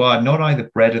this required not I the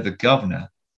bread of the governor,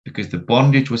 because the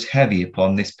bondage was heavy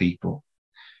upon this people.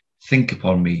 Think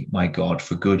upon me, my God,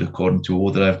 for good, according to all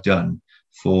that I've done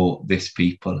for this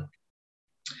people.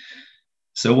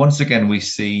 So once again, we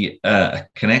see a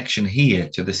connection here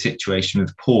to the situation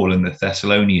with Paul and the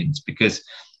Thessalonians, because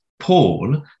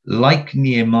Paul, like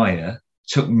Nehemiah,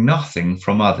 took nothing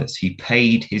from others. He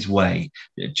paid his way.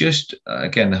 Just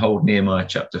again, hold Nehemiah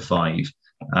chapter 5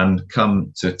 and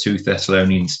come to 2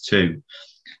 Thessalonians 2.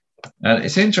 And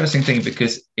it's an interesting thing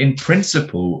because in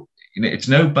principle, it's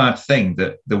no bad thing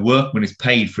that the workman is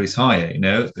paid for his hire,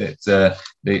 that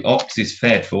the ox is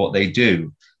fed for what they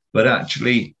do. But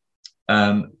actually,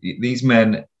 these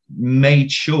men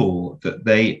made sure that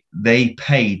they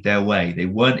paid their way. They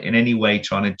weren't in any way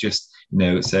trying to just,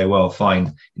 say, well,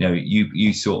 fine,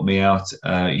 you sort me out,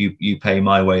 you pay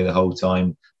my way the whole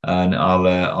time, and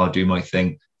I'll do my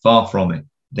thing. Far from it.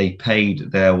 They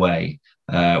paid their way,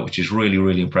 which is really,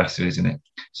 really impressive, isn't it?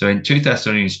 So in 2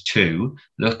 Thessalonians 2,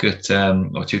 look at,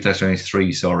 or 2 Thessalonians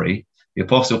 3, sorry, the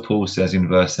Apostle Paul says in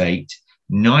verse 8,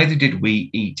 neither did we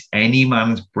eat any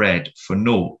man's bread for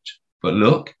naught, but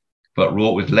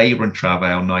wrought with labour and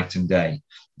travail night and day.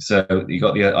 So you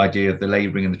got the idea of the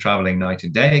labouring and the travelling night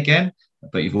and day again,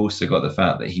 but you've also got the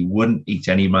fact that he wouldn't eat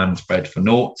any man's bread for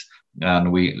naught,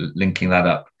 and we linking that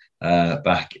up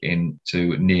back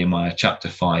into Nehemiah chapter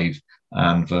 5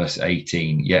 and verse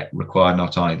 18. Yet require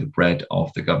not I the bread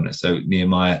of the governor. So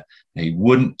Nehemiah, he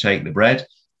wouldn't take the bread,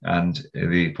 and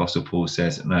the Apostle Paul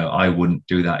says, no, I wouldn't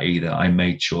do that either. I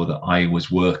made sure that I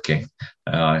was working.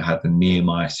 I had the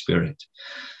Nehemiah spirit.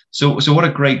 So what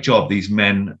a great job these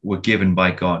men were given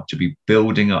by God to be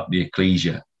building up the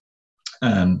ecclesia.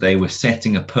 And they were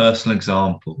setting a personal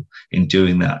example in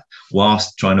doing that,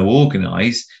 whilst trying to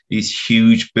organize these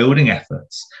huge building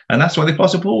efforts. And that's what the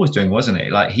Apostle Paul was doing, wasn't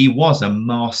it? Like, he was a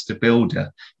master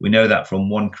builder. We know that from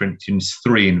 1 Corinthians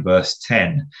 3 in verse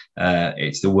 10.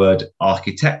 It's the word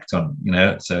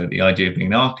architecton, so the idea of being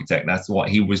an architect, that's what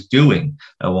he was doing.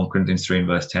 1 Corinthians 3 in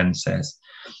verse 10 says.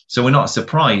 So we're not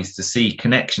surprised to see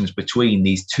connections between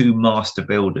these two master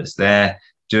builders. They're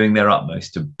doing their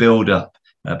utmost to build up.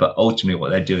 But ultimately what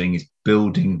they're doing is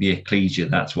building the ecclesia.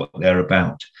 That's what they're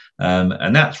about.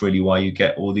 And that's really why you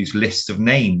get all these lists of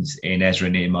names in Ezra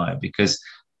and Nehemiah, because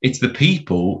it's the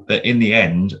people that in the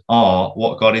end are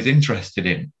what God is interested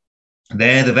in.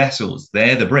 They're the vessels,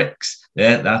 they're the bricks.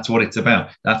 That's what it's about.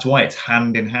 That's why it's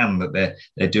hand in hand that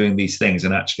they're doing these things.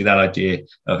 And actually that idea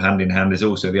of hand in hand is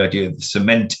also the idea of the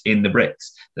cement in the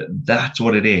bricks. That's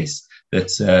what it is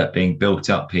that's being built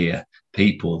up here.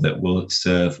 People that will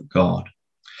serve God.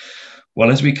 Well,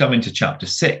 as we come into chapter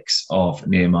 6 of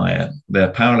Nehemiah, the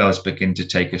parallels begin to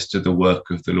take us to the work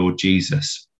of the Lord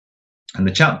Jesus. And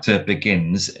the chapter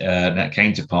begins, that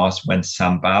came to pass when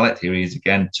Sanballat, here he is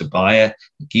again, Tobiah,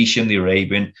 Geshem the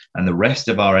Arabian, and the rest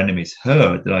of our enemies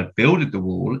heard that I builded the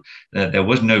wall, that there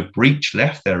was no breach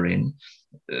left therein,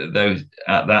 though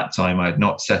at that time I had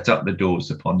not set up the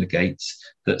doors upon the gates,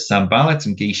 that Sanballat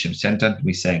and Geshem sent unto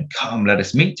me, saying, come, let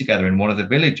us meet together in one of the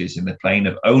villages in the plain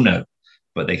of Ono.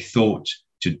 But they thought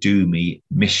to do me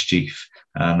mischief.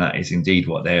 And that is indeed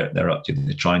what they're up to.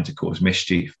 They're trying to cause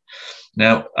mischief.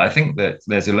 Now, I think that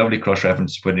there's a lovely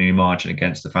cross-reference to put in your margin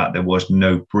against the fact there was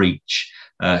no breach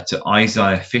to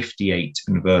Isaiah 58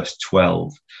 and verse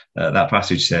 12. That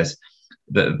passage says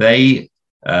that they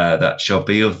that shall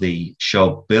be of thee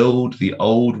shall build the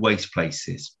old waste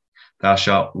places. Thou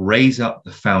shalt raise up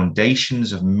the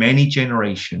foundations of many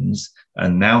generations,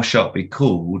 and thou shalt be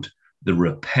called the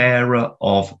repairer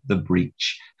of the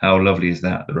breach. How lovely is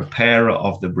that? The repairer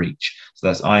of the breach. So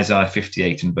that's Isaiah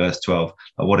 58 and verse 12.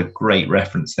 What a great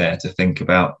reference there to think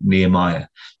about Nehemiah.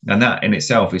 And that in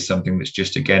itself is something that's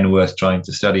just, again, worth trying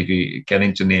to study. If you get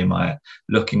into Nehemiah,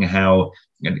 looking how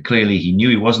clearly he knew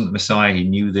he wasn't the Messiah. He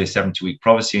knew the 70-week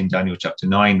prophecy in Daniel chapter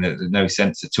 9. There's no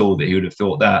sense at all that he would have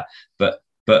thought that.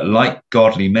 But like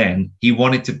godly men, he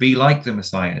wanted to be like the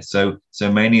Messiah. So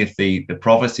many of the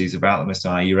prophecies about the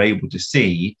Messiah, you're able to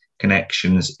see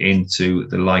connections into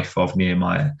the life of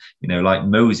Nehemiah. Like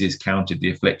Moses counted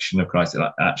the affliction of Christ,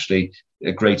 actually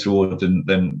a greater order than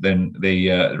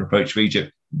the reproach of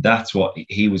Egypt. That's what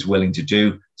he was willing to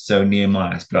do. So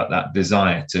Nehemiah has got that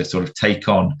desire to sort of take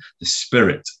on the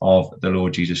spirit of the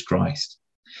Lord Jesus Christ.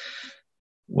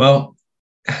 Well,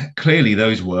 clearly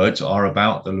those words are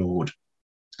about the Lord.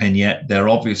 And yet their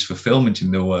obvious fulfillment in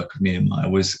the work of Nehemiah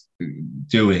was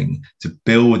doing to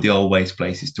build the old waste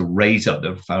places, to raise up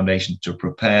the foundation, to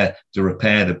repair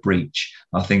the breach,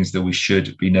 are things that we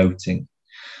should be noting.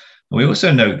 And we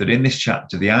also note that in this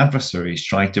chapter, the adversary is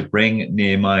trying to bring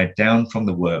Nehemiah down from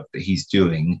the work that he's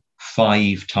doing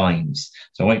 5 times.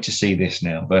 So I want you to see this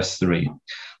now, verse 3.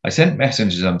 I sent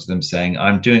messengers unto them, saying,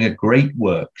 I'm doing a great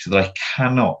work, so that I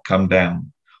cannot come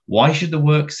down. Why should the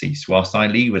work cease whilst I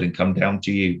leave it and come down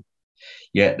to you?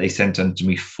 Yet they sent unto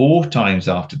me 4 times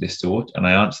after this sort, and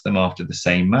I answered them after the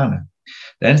same manner.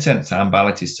 Then sent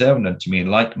Sanballat his servant unto me in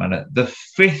like manner the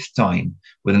 5th time,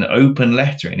 with an open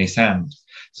letter in his hand.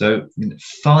 So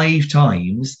 5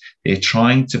 times they're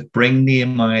trying to bring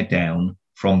Nehemiah down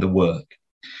from the work.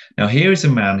 Now here is a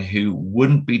man who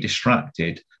wouldn't be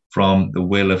distracted from the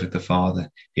will of the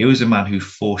Father. He was a man who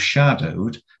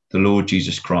foreshadowed the Lord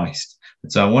Jesus Christ.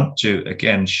 And so I want to,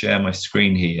 again, share my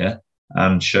screen here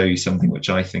and show you something which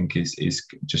I think is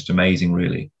just amazing,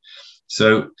 really.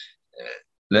 So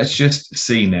let's just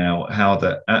see now how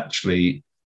that actually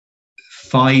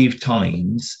 5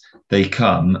 times they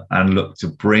come and look to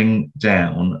bring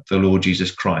down the Lord Jesus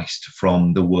Christ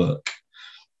from the work.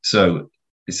 So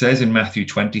it says in Matthew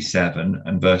 27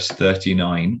 and verse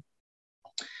 39,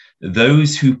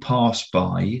 those who passed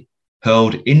by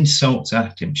hurled insults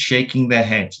at him, shaking their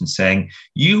heads and saying,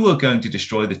 you are going to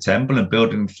destroy the temple and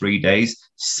build it in 3 days.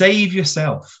 Save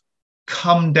yourself.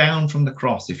 Come down from the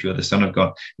cross if you're the Son of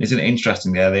God. Isn't it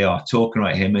interesting? There they are talking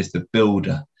about him as the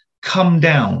builder. Come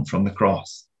down from the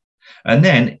cross. And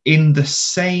then in the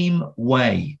same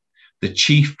way, the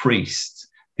chief priests,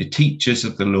 the teachers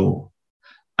of the law,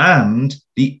 and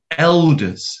the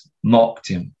elders mocked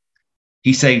him.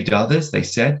 He saved others, they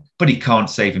said, but he can't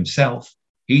save himself.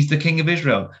 He's the King of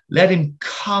Israel. Let him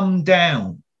come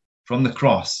down from the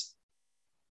cross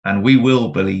and we will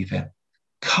believe him.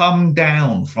 Come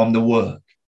down from the work.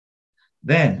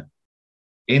 Then,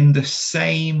 in the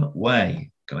same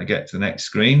way, can I get to the next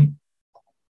screen?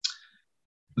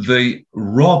 The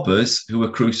robbers who were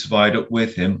crucified up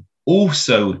with him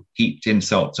also heaped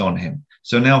insults on him.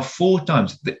 So now 4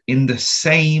 times in the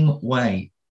same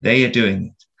way they are doing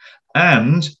it.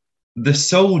 And the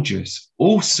soldiers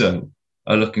also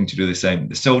are looking to do the same.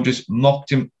 The soldiers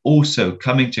mocked him also,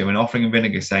 coming to him and offering him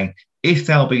vinegar, saying, if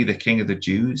thou be the King of the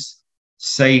Jews,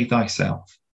 save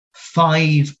thyself.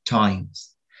 5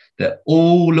 times. They're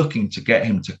all looking to get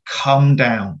him to come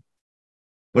down.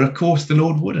 But of course, the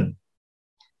Lord wouldn't.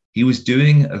 He was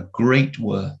doing a great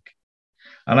work.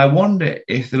 And I wonder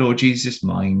if the Lord Jesus'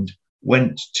 mind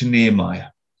went to Nehemiah,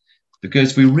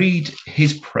 because we read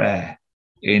his prayer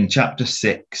in chapter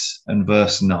 6 and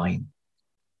verse 9.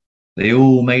 They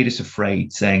all made us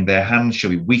afraid, saying, their hands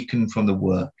shall be weakened from the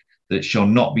work, that it shall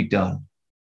not be done.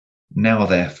 Now,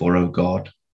 therefore, O God,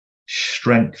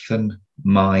 strengthen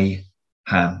my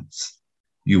hands.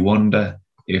 You wonder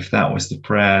if that was the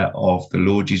prayer of the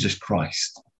Lord Jesus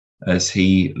Christ as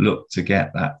he looked to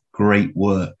get that great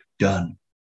work done.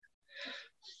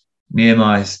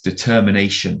 Nehemiah's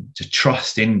determination to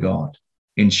trust in God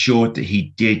ensured that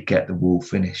he did get the wall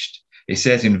finished. It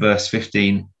says in verse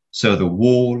 15, so the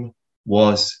wall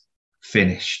was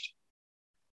finished.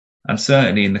 And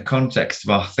certainly in the context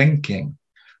of our thinking,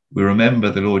 we remember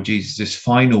the Lord Jesus'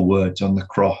 final words on the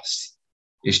cross.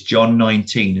 It's John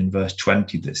 19 and verse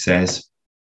 20 that says,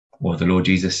 or the Lord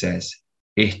Jesus says,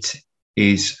 it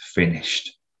is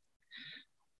finished.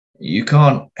 You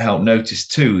can't help notice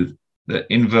too that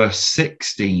in verse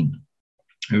 16,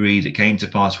 we read, it came to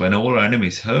pass when all our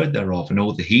enemies heard thereof, and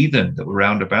all the heathen that were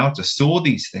round about us saw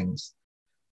these things,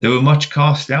 they were much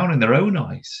cast down in their own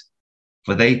eyes,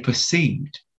 for they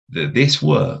perceived that this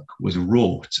work was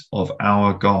wrought of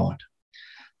our God.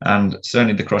 And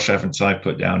certainly the cross-reference I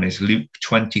put down is Luke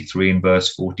 23 and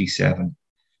verse 47.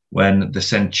 When the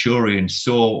centurion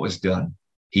saw what was done,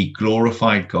 he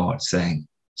glorified God, saying,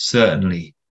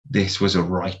 certainly this was a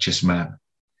righteous man.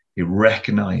 He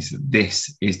recognized that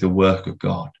this is the work of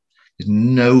God. There's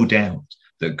no doubt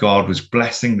that God was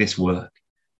blessing this work,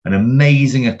 an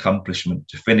amazing accomplishment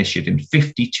to finish it in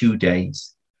 52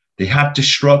 days. They had to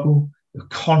struggle, they were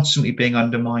constantly being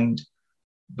undermined,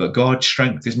 but God's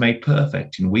strength is made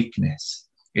perfect in weakness.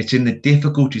 It's in the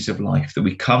difficulties of life that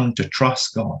we come to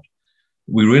trust God.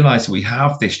 We realize that we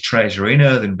have this treasure in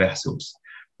earthen vessels,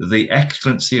 that the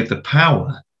excellency of the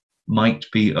power might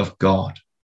be of God.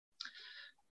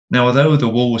 Now, although the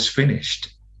wall was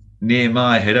finished,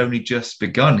 Nehemiah had only just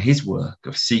begun his work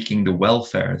of seeking the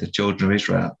welfare of the children of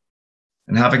Israel.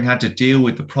 And having had to deal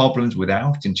with the problems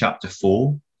without in chapter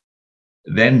 4,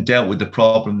 then dealt with the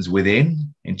problems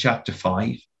within in chapter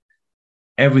 5,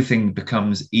 everything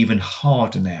becomes even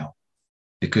harder now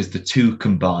because the two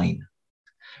combine.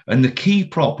 And the key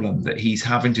problem that he's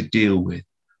having to deal with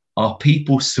are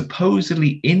people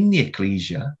supposedly in the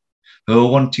ecclesia who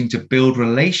are wanting to build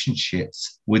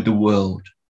relationships with the world.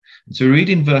 So read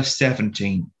in verse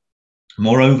 17,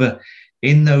 moreover,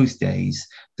 in those days,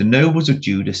 the nobles of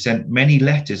Judah sent many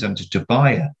letters unto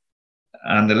Tobiah,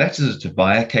 and the letters of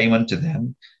Tobiah came unto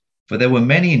them, for there were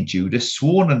many in Judah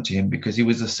sworn unto him, because he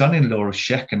was the son-in-law of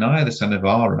Shechaniah, the son of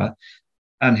Ara,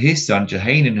 and his son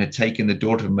Jehanan had taken the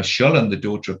daughter of Meshullam, the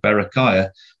daughter of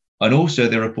Berechiah, and also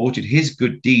they reported his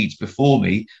good deeds before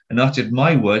me, and uttered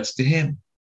my words to him.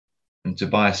 And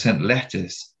Tobiah sent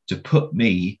letters to put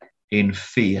me in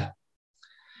fear.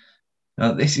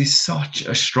 Now, this is such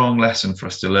a strong lesson for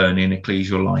us to learn in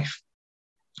ecclesial life.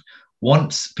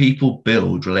 Once people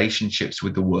build relationships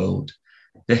with the world,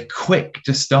 they're quick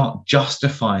to start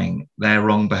justifying their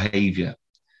wrong behavior.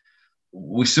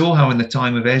 We saw how in the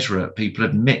time of Ezra, people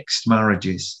had mixed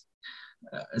marriages.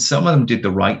 Some of them did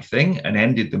the right thing and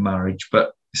ended the marriage,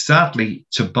 but sadly,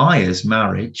 Tobiah's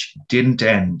marriage didn't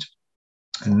end.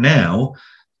 And now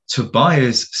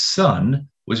Tobiah's son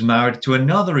was married to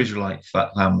another Israelite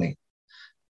family.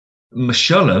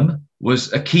 Meshullam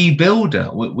was a key builder.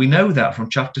 We know that from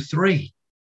chapter 3.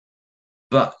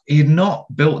 But he had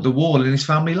not built the wall in his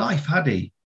family life, had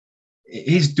he?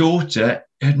 His daughter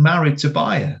had married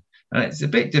Tobiah. And it's a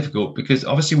bit difficult because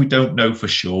obviously we don't know for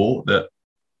sure that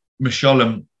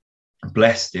Meshullam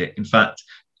blessed it. In fact,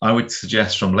 I would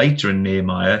suggest from later in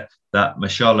Nehemiah that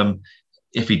Meshullam,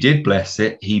 if he did bless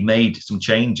it, he made some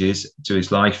changes to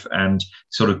his life and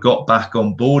sort of got back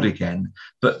on board again.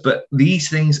 But these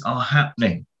things are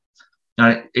happening.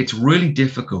 Now, it's really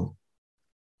difficult.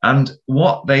 And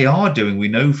what they are doing, we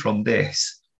know from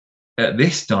this, at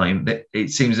this time, that it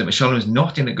seems that Meshullam is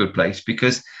not in a good place,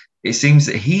 because it seems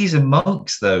that he's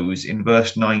amongst those in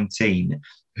verse 19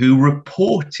 who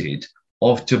reported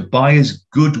of Tobiah's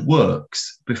good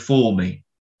works before me.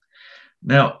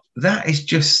 Now, that is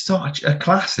just such a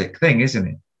classic thing,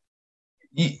 isn't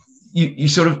it? You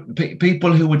sort of,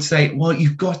 people who would say, well,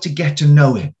 you've got to get to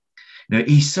know him. You know,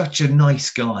 he's such a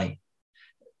nice guy.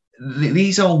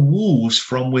 These are wolves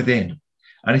from within.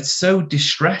 And it's so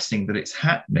distressing that it's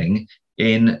happening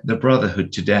in the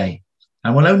brotherhood today,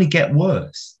 and will only get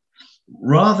worse.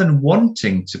 Rather than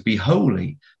wanting to be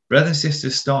holy, brothers and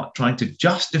sisters start trying to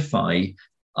justify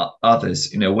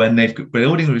others, when they've got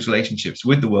building those relationships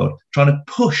with the world, trying to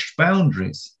push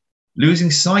boundaries, losing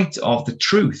sight of the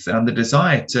truth and the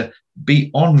desire to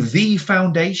be on the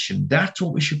foundation. That's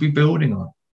what we should be building on.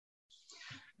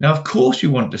 Now, of course, we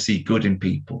want to see good in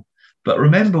people, but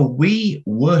remember, we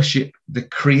worship the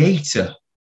Creator,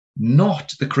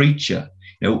 not the creature.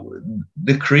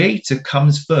 The Creator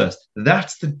comes first.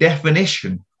 That's the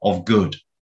definition of good,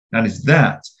 and it's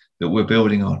that we're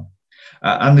building on.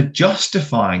 And the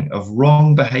justifying of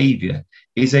wrong behavior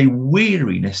is a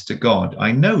weariness to God.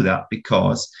 I know that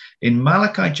because in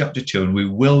Malachi chapter 2, and we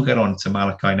will get on to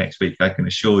Malachi next week, I can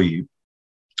assure you,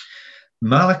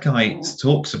 Malachi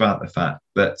talks about the fact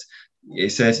that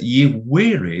it says, "Ye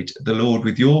wearied the Lord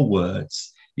with your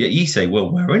words." Yet ye say,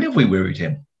 well, wherein have we wearied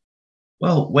him?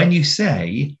 Well, when you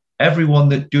say, everyone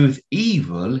that doeth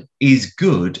evil is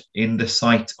good in the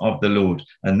sight of the Lord.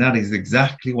 And that is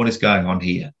exactly what is going on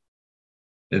here.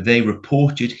 They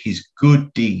reported his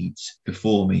good deeds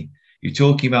before me. You're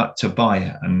talking about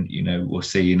Tobiah, and, we'll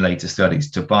see in later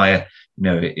studies, Tobiah,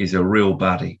 is a real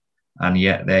baddie, and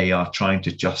yet they are trying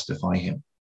to justify him.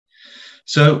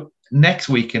 So next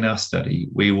week in our study,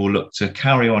 we will look to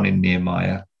carry on in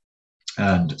Nehemiah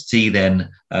and see then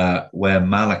where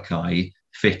Malachi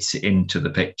fits into the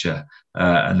picture.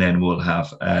 And then we'll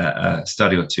have a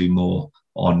study or two more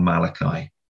on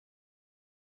Malachi.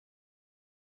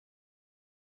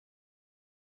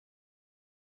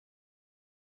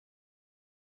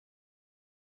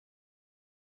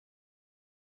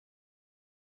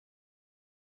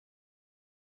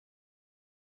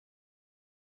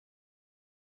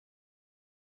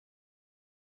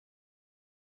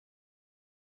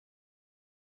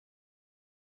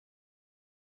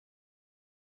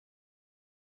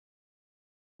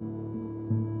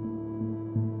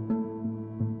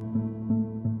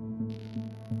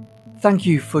 Thank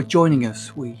you for joining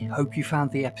us. We hope you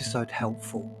found the episode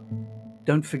helpful.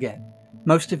 Don't forget,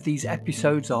 most of these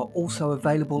episodes are also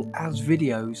available as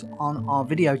videos on our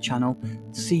video channel,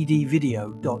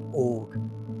 cdvideo.org.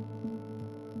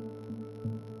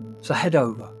 So head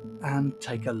over and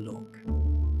take a look.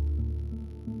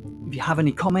 If you have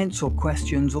any comments or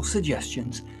questions or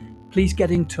suggestions, please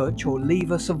get in touch or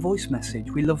leave us a voice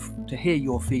message. We love to hear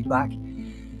your feedback.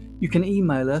 You can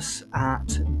email us at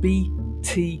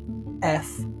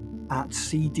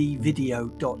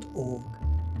btf@cdvideo.org.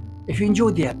 If you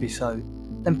enjoyed the episode,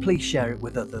 then please share it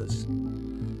with others.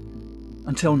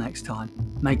 Until next time,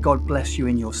 may God bless you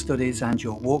in your studies and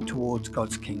your walk towards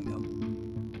God's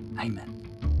kingdom. Amen.